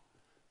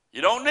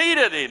 You don't need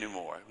it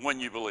anymore when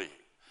you believe.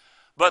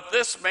 But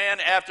this man,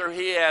 after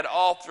he had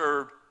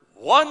offered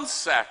one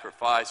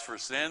sacrifice for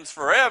sins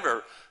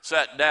forever,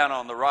 sat down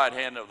on the right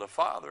hand of the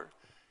Father.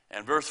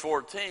 And verse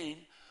 14,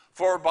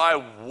 for by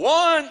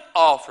one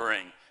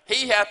offering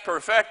he hath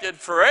perfected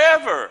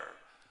forever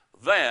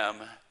them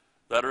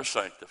that are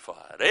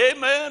sanctified.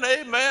 Amen,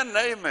 amen,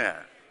 amen.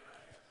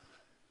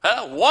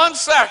 One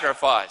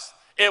sacrifice,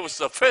 it was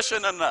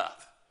sufficient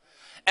enough.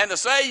 And to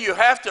say you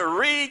have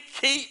to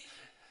keep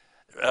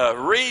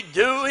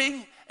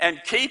redoing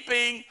and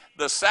keeping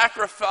the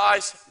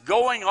sacrifice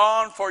going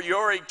on for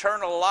your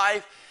eternal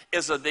life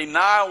is a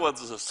denial of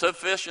the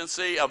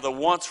sufficiency of the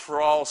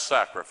once-for-all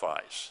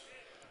sacrifice.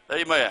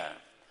 Amen.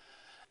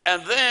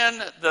 And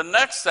then the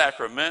next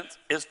sacrament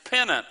is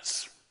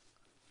penance.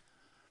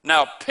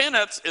 Now,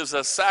 penance is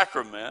a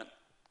sacrament,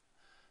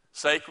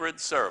 sacred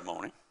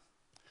ceremony,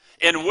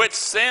 in which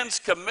sins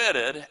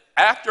committed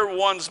after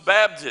one's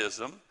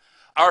baptism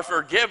are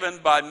forgiven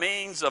by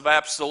means of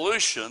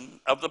absolution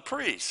of the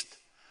priest.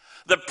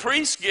 The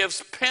priest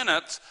gives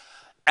penance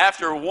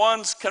after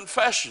one's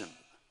confession.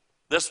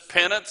 This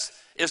penance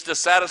is to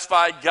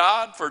satisfy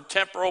God for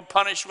temporal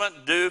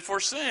punishment due for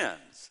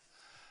sins.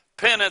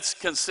 Penance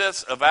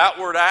consists of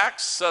outward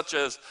acts such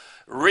as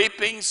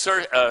repeating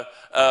certain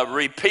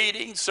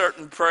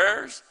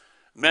prayers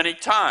many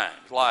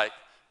times, like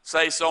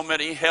say so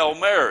many Hail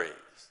Marys,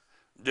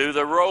 do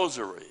the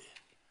rosary,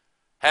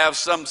 have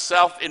some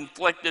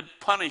self-inflicted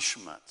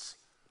punishments,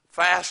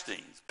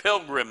 fastings,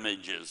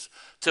 pilgrimages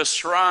to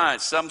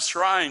shrines, some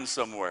shrine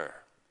somewhere.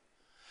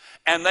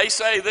 And they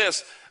say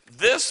this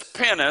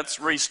penance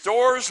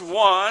restores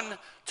one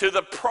to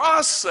the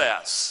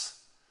process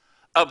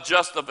of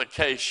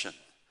justification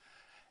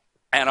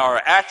and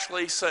are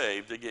actually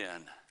saved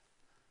again.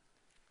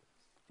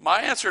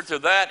 My answer to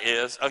that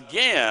is,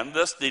 again,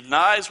 this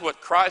denies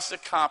what Christ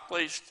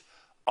accomplished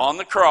on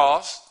the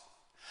cross,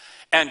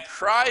 and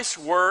Christ's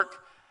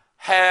work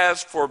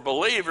has, for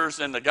believers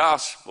in the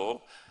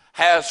gospel,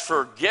 has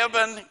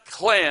forgiven,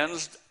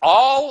 cleansed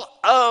all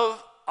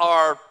of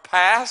our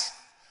past,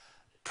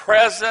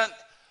 present,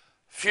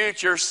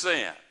 future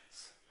sins.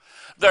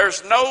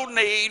 There's no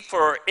need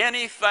for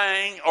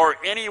anything or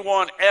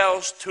anyone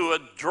else to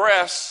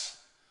address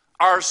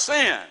our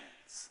sins.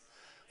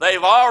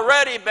 They've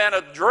already been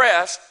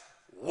addressed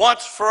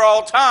once for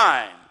all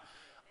time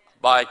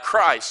by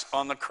Christ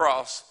on the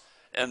cross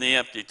and the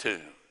empty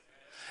tomb.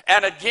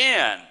 And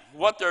again,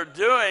 what they're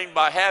doing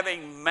by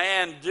having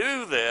man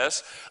do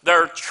this,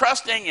 they're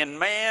trusting in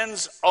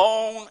man's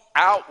own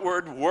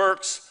outward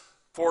works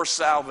for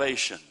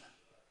salvation.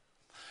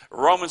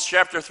 Romans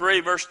chapter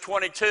 3, verse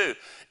 22,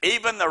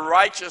 even the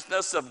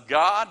righteousness of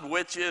God,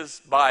 which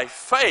is by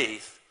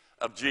faith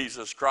of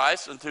Jesus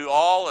Christ, unto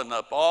all and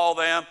of all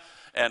them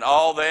and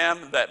all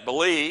them that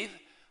believe,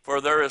 for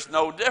there is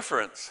no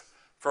difference.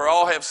 For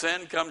all have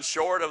sinned, come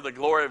short of the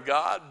glory of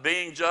God,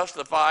 being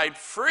justified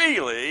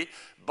freely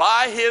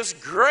by his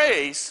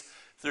grace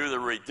through the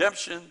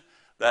redemption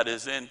that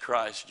is in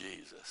Christ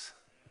Jesus.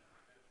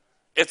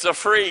 It's a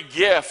free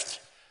gift.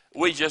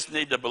 We just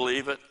need to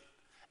believe it.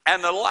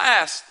 And the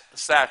last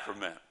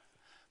sacrament,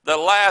 the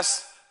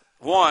last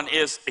one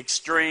is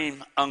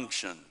extreme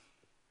unction.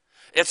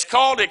 It's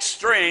called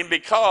extreme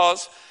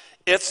because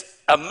it's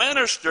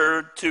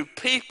administered to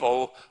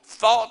people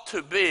thought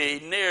to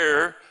be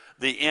near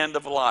the end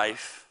of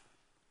life.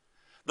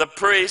 The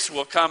priest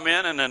will come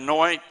in and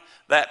anoint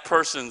that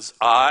person's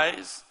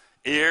eyes,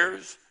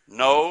 ears,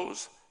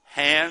 nose,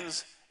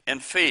 hands,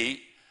 and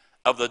feet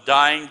of the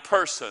dying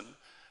person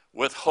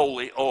with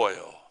holy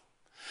oil.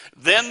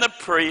 Then the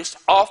priest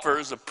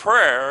offers a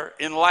prayer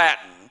in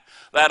Latin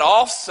that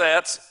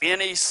offsets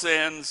any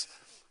sins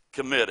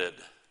committed.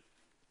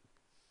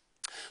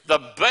 The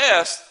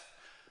best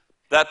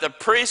that the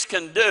priest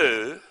can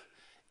do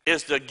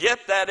is to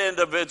get that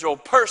individual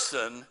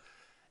person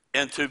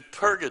into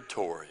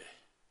purgatory,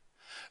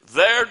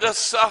 there to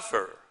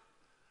suffer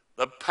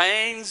the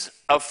pains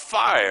of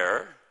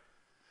fire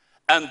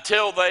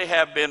until they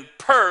have been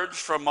purged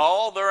from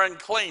all their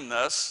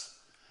uncleanness,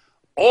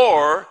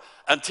 or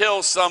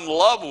until some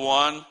loved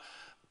one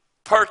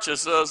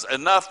purchases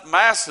enough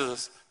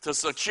masses to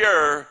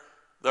secure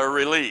their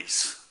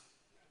release.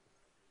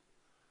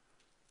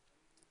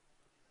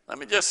 Let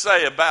me just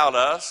say about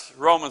us,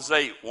 Romans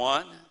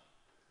 8:1.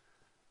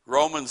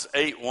 Romans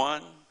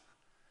 8:1.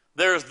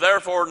 There is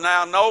therefore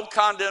now no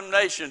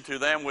condemnation to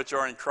them which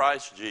are in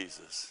Christ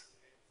Jesus.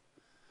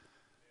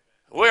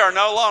 We are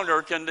no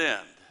longer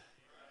condemned.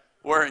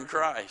 We're in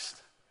Christ.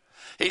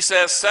 He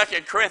says,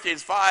 2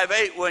 Corinthians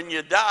 5:8, when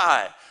you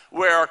die,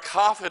 we are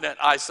confident,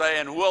 I say,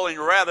 and willing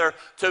rather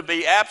to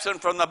be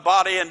absent from the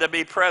body and to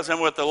be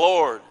present with the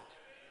Lord.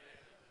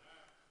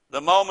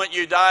 The moment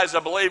you die as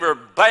a believer,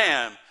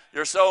 bam,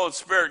 your soul and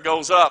spirit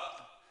goes up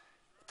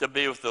to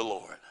be with the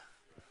Lord.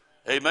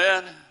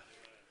 Amen?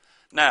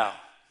 Now,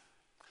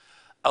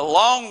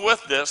 along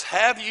with this,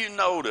 have you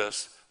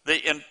noticed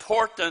the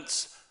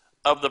importance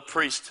of the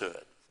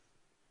priesthood?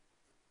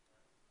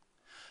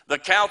 The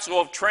Council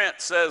of Trent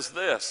says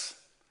this: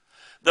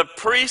 the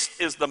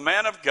priest is the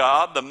man of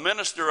God, the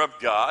minister of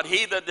God.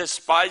 He that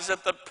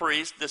despiseth the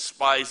priest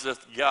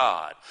despiseth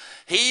God.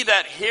 He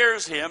that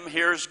hears him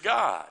hears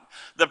God.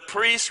 The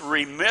priest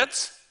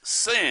remits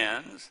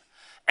sins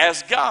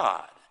as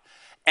God,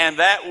 and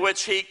that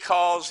which he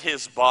calls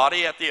his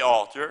body at the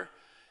altar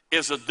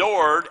is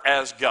adored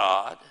as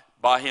God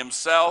by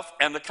himself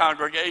and the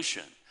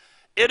congregation.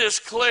 It is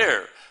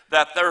clear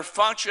that their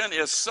function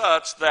is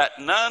such that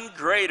none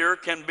greater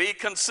can be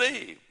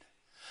conceived.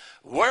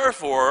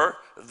 Wherefore,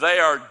 they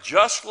are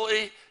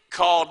justly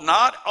called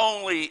not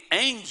only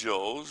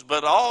angels,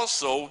 but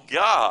also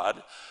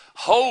God,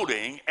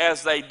 holding,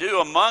 as they do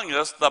among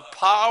us, the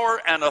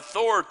power and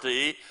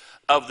authority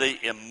of the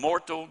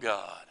immortal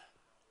God.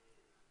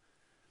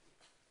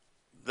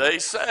 They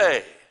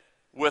say,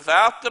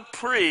 without the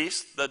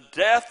priest, the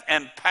death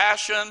and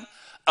passion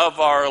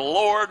of our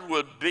Lord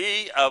would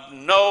be of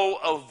no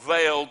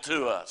avail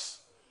to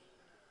us.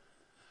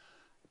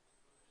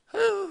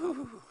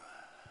 Whew.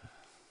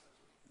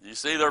 You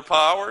see their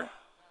power?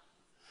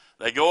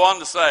 They go on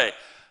to say,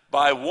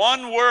 by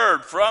one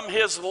word from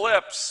his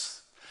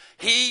lips,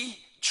 he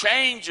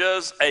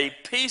changes a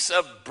piece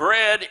of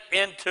bread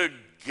into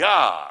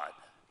God,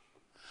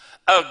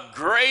 a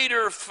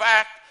greater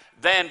fact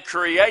than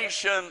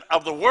creation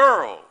of the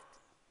world,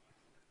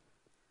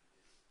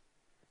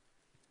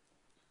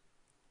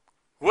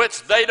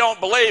 which they don't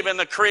believe in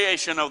the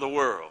creation of the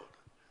world.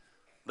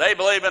 They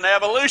believe in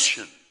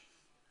evolution,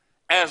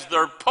 as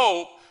their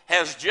Pope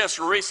has just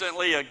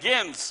recently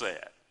again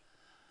said.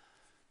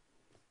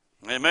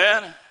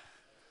 Amen?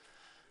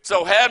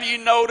 So have you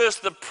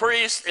noticed the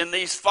priest in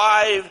these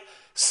 5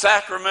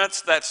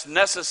 sacraments that's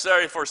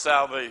necessary for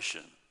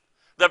salvation?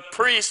 The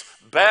priest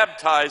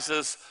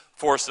baptizes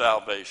for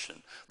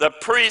salvation. The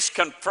priest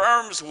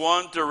confirms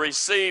one to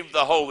receive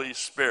the Holy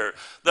Spirit.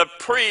 The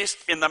priest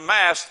in the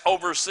Mass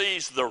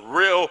oversees the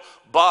real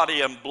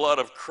body and blood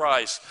of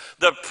Christ.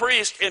 The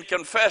priest in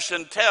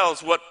confession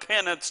tells what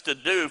penance to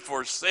do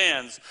for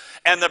sins.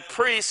 And the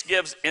priest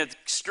gives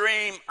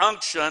extreme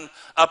unction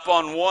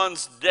upon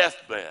one's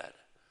deathbed.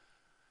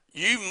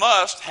 You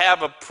must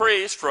have a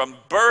priest from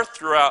birth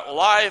throughout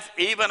life,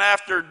 even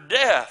after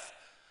death,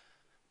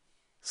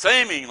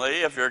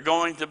 seemingly, if you're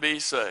going to be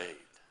saved.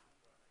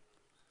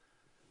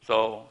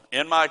 So,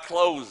 in my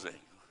closing,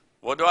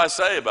 what do I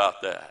say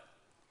about that?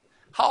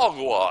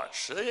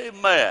 Hogwash,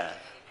 amen.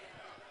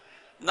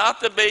 Not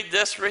to be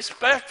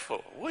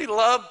disrespectful. We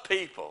love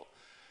people.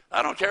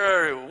 I don't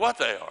care what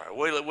they are.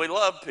 We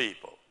love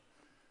people.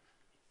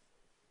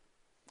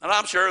 And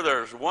I'm sure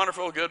there's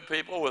wonderful, good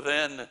people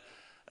within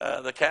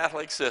the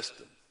Catholic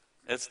system.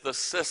 It's the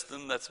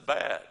system that's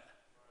bad.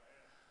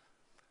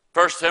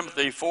 1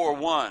 Timothy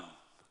 4:1.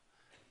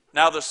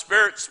 Now the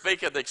Spirit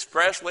speaketh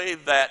expressly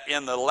that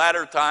in the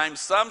latter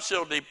times some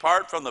shall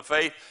depart from the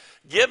faith,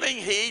 giving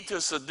heed to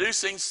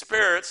seducing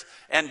spirits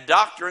and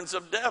doctrines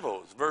of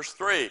devils. Verse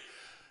 3,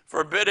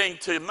 forbidding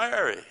to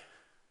marry,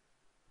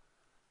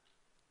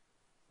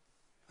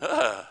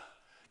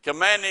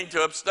 commanding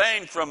to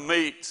abstain from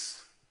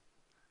meats.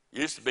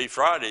 Used to be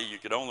Friday, you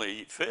could only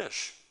eat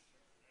fish.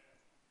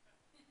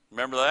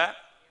 Remember that?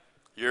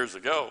 Years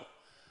ago.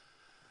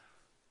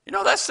 You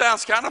know, that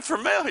sounds kind of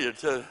familiar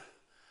to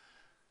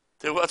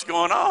what's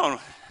going on.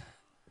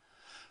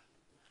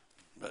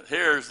 But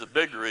here's the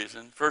big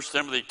reason, 1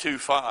 Timothy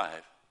 2:5.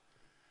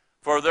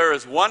 For there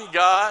is one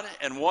God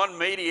and one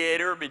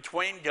mediator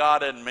between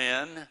God and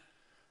men,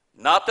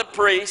 not the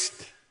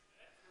priest,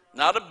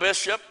 not a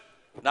bishop,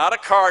 not a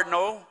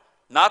cardinal,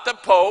 not the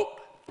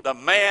pope, the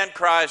man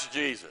Christ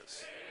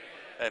Jesus.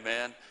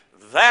 Amen.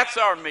 That's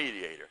our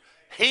mediator.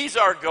 He's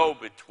our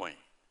go-between.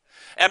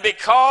 And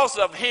because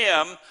of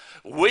him,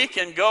 we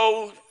can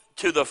go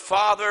to the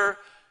Father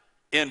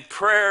in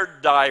prayer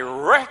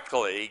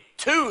directly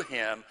to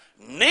him,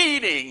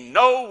 needing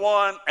no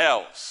one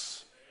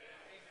else.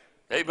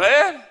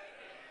 Amen?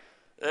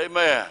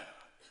 Amen.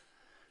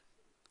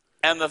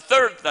 And the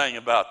third thing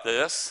about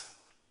this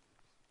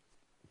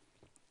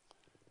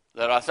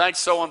that I think is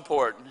so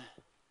important,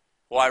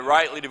 why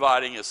rightly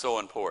dividing is so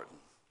important.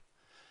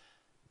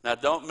 Now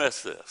don't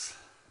miss this.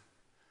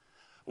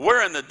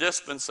 We're in the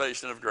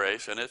dispensation of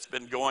grace, and it's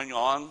been going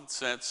on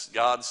since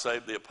God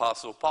saved the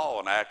Apostle Paul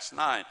in Acts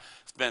 9.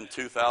 It's been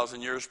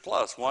 2,000 years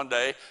plus. One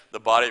day, the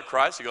body of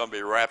Christ is going to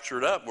be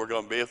raptured up. We're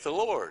going to be with the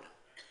Lord.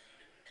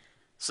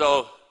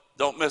 So,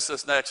 don't miss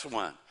this next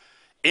one.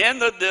 In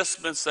the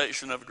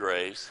dispensation of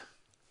grace,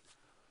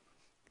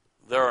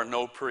 there are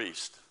no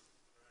priests.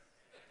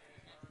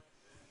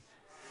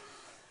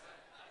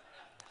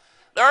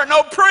 There are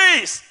no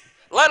priests,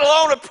 let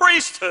alone a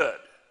priesthood.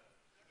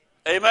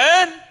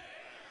 Amen?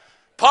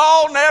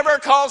 Paul never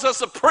calls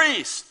us a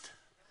priest.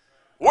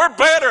 We're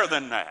better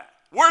than that.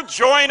 We're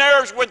joint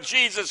heirs with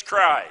Jesus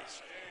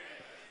Christ.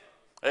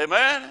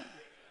 Amen?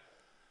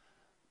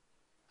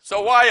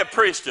 So why a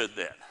priesthood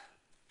then?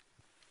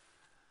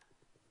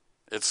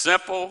 It's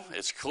simple,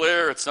 it's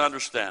clear, it's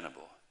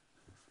understandable.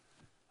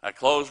 I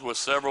close with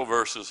several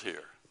verses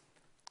here.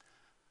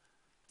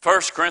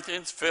 1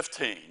 Corinthians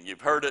 15.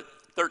 You've heard it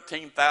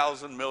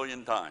 13,000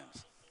 million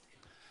times.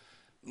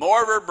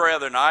 Moreover,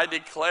 brethren, I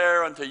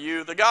declare unto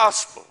you the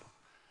gospel,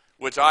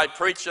 which I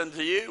preach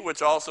unto you,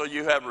 which also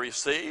you have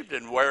received,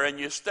 and wherein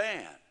you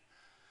stand,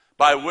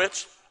 by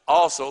which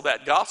also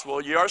that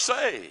gospel you are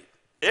saved,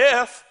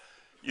 if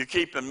you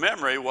keep in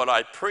memory what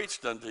I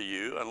preached unto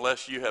you,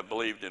 unless you have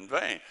believed in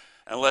vain,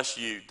 unless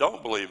you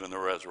don't believe in the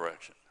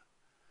resurrection.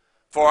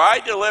 For I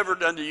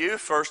delivered unto you,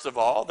 first of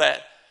all,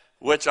 that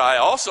which I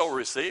also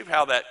received,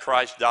 how that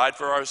Christ died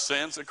for our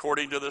sins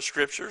according to the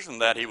Scriptures,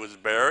 and that he was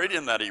buried,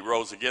 and that he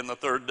rose again the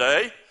third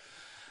day,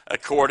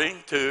 according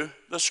to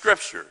the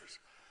Scriptures.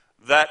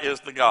 That is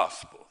the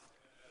gospel.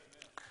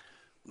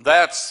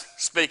 That's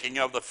speaking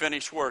of the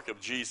finished work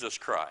of Jesus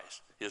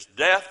Christ. His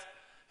death,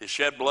 his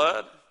shed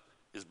blood,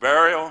 his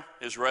burial,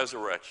 his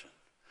resurrection.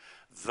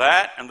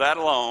 That and that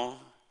alone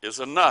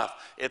is enough.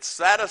 It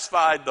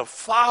satisfied the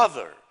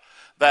Father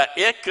that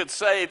it could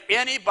save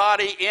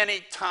anybody,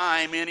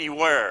 anytime,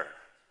 anywhere.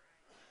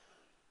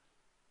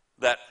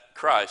 That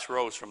Christ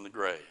rose from the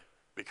grave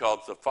because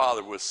the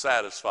Father was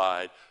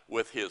satisfied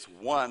with his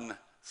one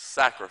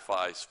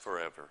sacrifice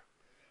forever.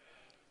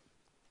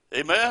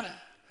 Amen?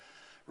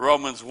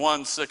 Romans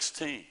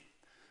 1:16.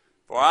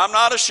 For I'm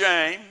not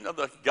ashamed of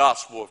the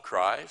gospel of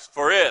Christ,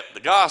 for it, the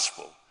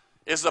gospel,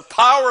 is the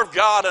power of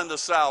God unto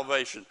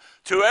salvation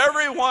to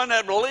everyone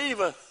that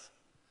believeth.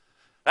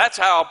 That's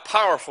how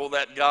powerful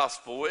that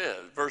gospel is.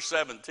 Verse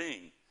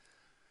 17.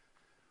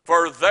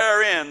 For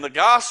therein the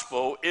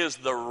gospel is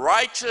the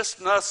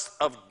righteousness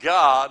of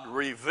God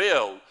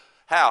revealed.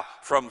 How?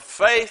 From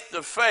faith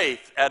to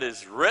faith, as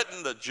is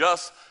written, the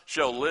just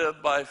shall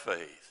live by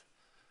faith.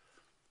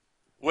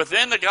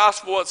 Within the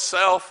gospel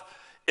itself,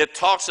 it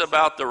talks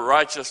about the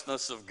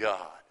righteousness of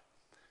God.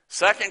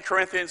 2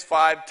 Corinthians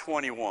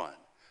 5:21.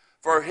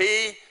 For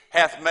he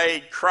hath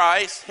made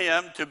Christ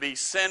him to be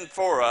sin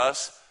for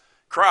us,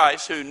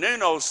 Christ, who knew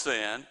no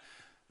sin,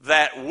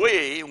 that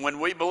we, when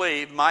we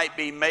believe, might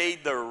be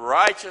made the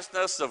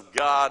righteousness of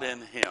God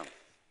in him.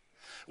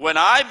 When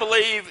I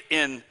believe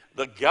in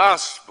the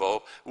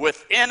gospel,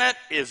 within it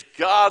is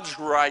God's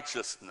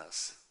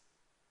righteousness.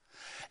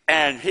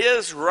 And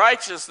his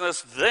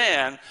righteousness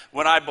then,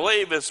 when I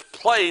believe, is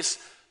placed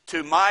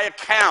to my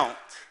account.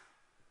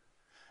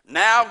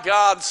 Now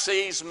God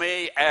sees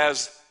me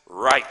as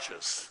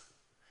righteous.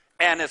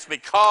 And it's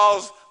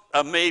because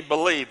of me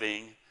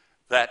believing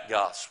that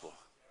gospel.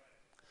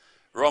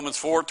 Romans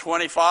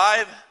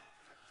 4:25,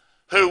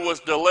 who was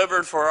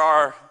delivered for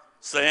our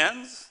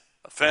sins,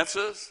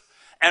 offenses,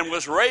 and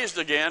was raised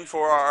again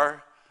for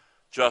our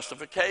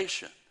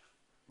justification.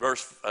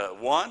 Verse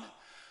 1,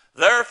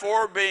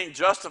 therefore being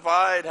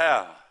justified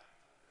how?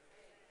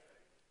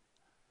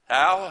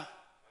 How?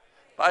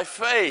 By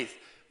faith.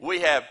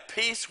 We have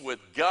peace with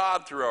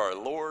God through our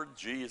Lord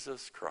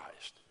Jesus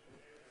Christ.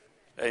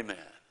 Amen.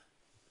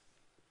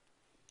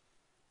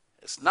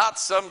 It's not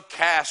some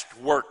caste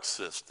work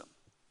system.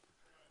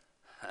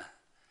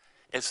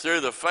 It's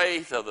through the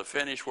faith of the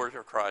finished work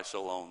of Christ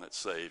alone that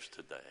saves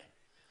today.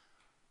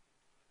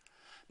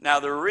 Now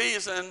the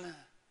reason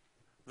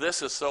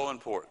this is so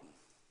important,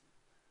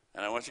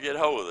 and I want you to get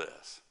hold of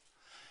this.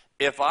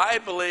 If I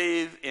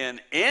believe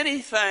in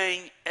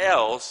anything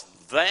else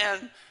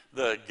than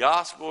the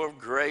gospel of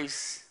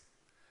grace,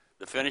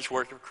 the finished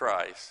work of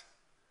Christ,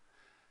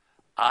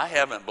 I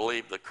haven't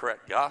believed the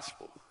correct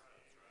gospel.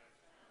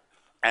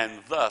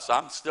 And thus,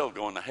 I'm still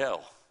going to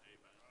hell.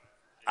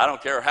 I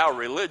don't care how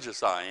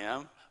religious I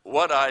am,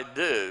 what I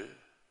do,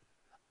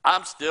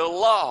 I'm still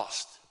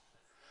lost.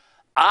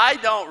 I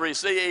don't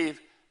receive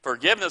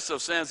forgiveness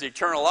of sins,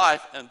 eternal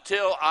life,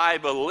 until I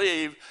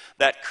believe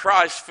that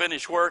Christ's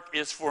finished work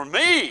is for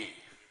me.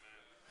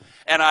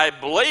 And I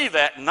believe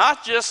that,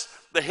 not just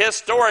the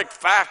historic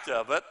fact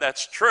of it,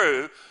 that's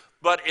true,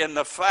 but in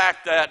the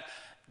fact that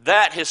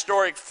that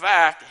historic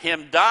fact,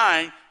 him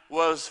dying,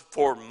 was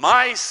for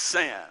my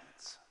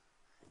sins.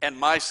 And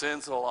my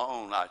sins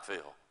alone, I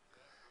feel,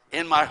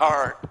 in my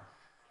heart,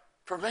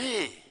 for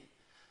me.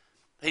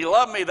 He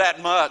loved me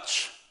that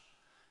much,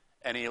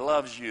 and he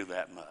loves you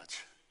that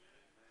much.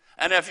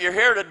 And if you're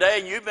here today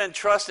and you've been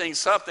trusting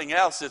something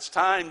else, it's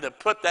time to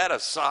put that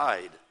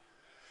aside.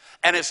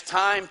 And it's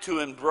time to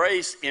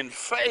embrace in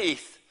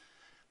faith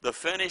the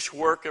finished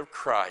work of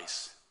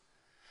Christ.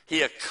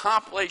 He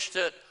accomplished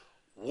it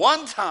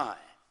one time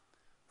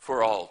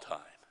for all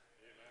time.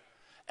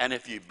 And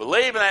if you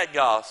believe in that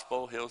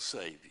gospel, he'll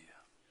save you.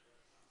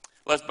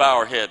 Let's bow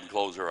our head and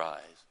close our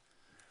eyes.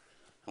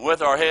 And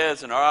with our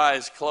heads and our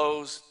eyes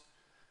closed,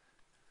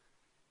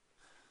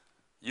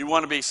 you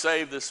want to be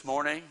saved this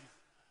morning?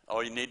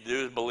 All you need to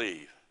do is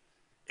believe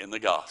in the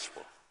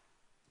gospel.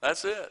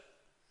 That's it.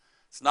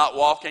 It's not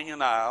walking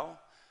an aisle.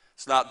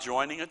 It's not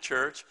joining a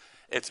church.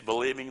 It's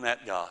believing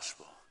that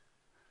gospel.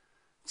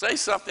 Say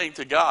something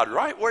to God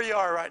right where you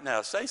are right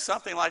now. Say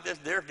something like this: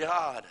 Dear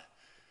God,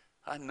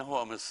 I know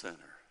I'm a sinner.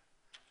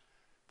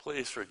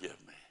 Please forgive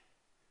me.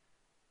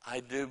 I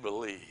do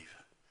believe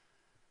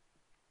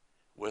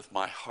with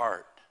my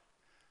heart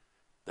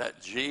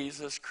that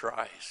Jesus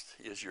Christ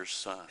is your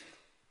Son.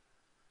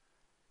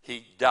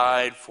 He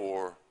died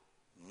for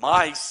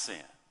my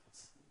sins,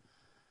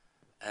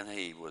 and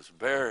he was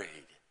buried,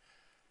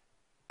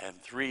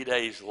 and 3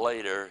 days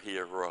later he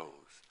arose.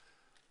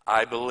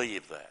 I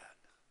believe that.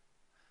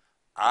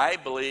 I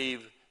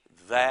believe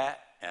that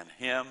and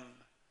him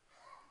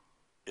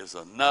is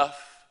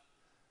enough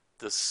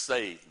to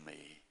save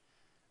me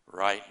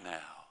right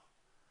now.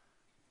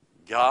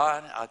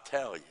 God, I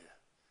tell you,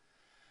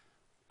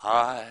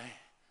 I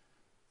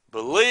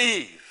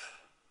believe.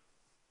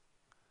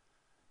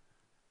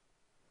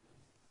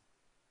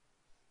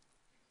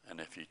 And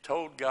if you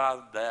told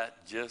God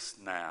that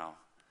just now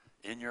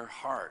in your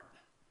heart,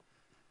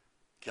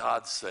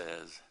 God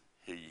says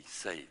he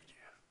saved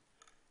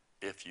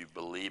you if you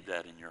believe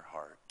that in your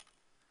heart.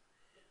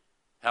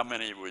 How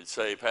many would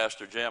say,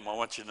 Pastor Jim, I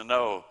want you to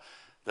know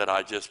that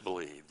I just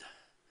believed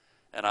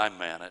and I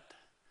meant it.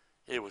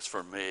 It was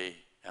for me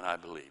and I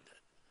believed it.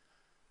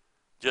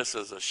 Just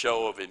as a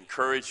show of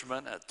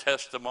encouragement, a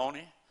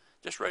testimony,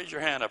 just raise your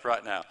hand up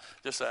right now.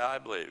 Just say, I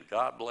believe.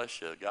 God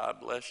bless you.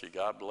 God bless you.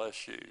 God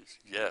bless you.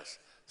 Yes.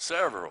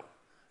 Several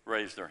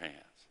raised their hands.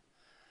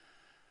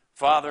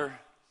 Father,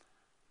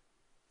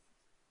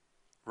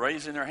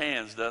 raising their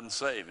hands doesn't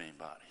save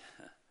anybody.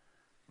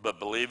 But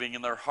believing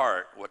in their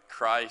heart what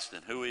Christ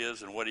and who he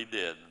is and what he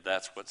did,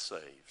 that's what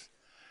saves.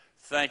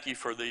 Thank you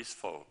for these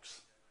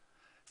folks.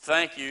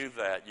 Thank you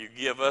that you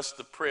give us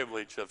the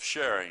privilege of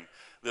sharing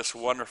this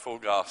wonderful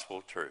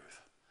gospel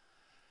truth.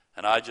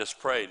 And I just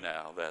pray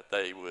now that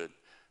they would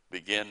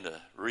begin to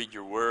read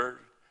your word,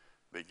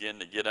 begin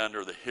to get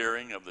under the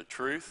hearing of the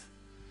truth,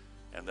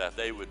 and that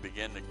they would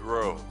begin to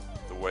grow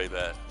the way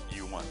that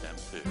you want them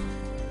to.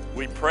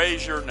 We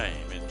praise your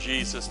name in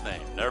Jesus'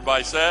 name. And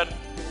everybody said?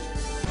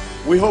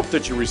 We hope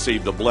that you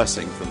received a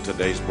blessing from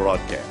today's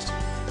broadcast.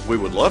 We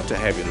would love to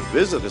have you to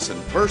visit us in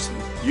person.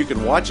 You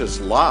can watch us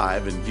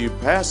live and view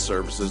past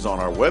services on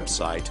our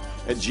website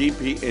at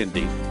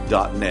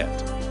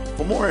gpindy.net.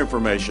 For more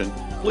information,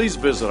 please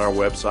visit our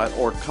website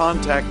or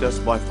contact us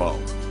by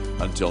phone.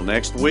 Until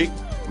next week,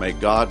 may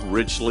God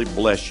richly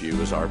bless you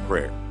is our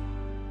prayer.